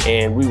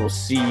 And we will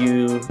see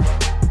you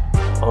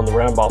on the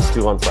Round Ball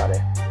Stew on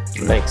Friday.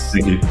 Thanks.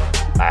 Thank you.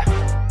 Bye.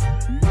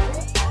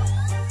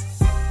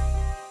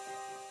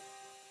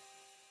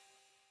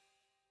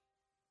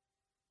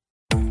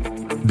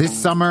 This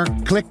summer,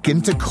 click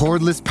into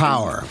cordless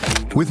power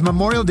with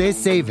Memorial Day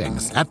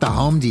savings at the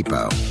Home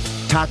Depot.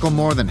 Tackle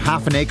more than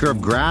half an acre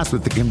of grass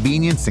with the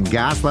convenience and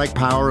gas-like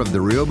power of the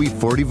Ryobi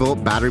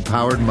 40-volt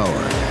battery-powered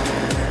mower.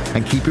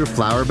 And keep your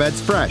flower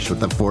beds fresh with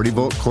the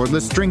 40-volt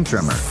cordless string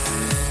trimmer.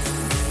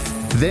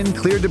 Then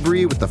clear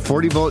debris with the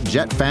 40-volt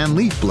jet fan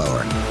leaf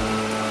blower.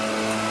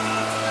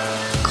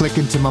 Click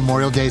into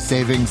Memorial Day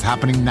savings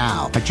happening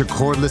now at your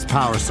cordless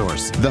power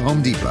source, the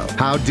Home Depot.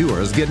 How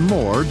doers get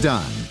more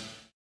done.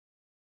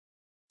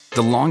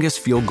 The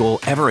longest field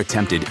goal ever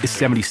attempted is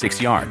 76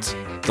 yards.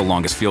 The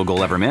longest field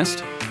goal ever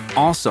missed?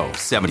 Also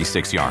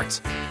 76 yards.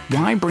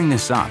 Why bring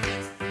this up?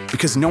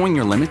 Because knowing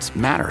your limits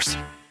matters,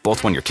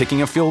 both when you're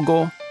kicking a field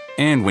goal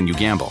and when you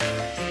gamble.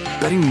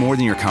 Betting more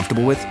than you're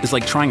comfortable with is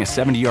like trying a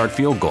 70-yard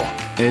field goal.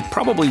 It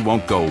probably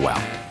won't go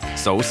well.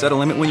 So set a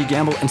limit when you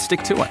gamble and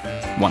stick to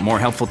it. Want more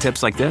helpful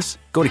tips like this?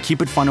 Go to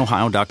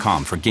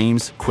keepitfunohio.com for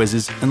games,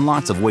 quizzes, and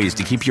lots of ways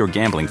to keep your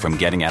gambling from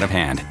getting out of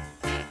hand.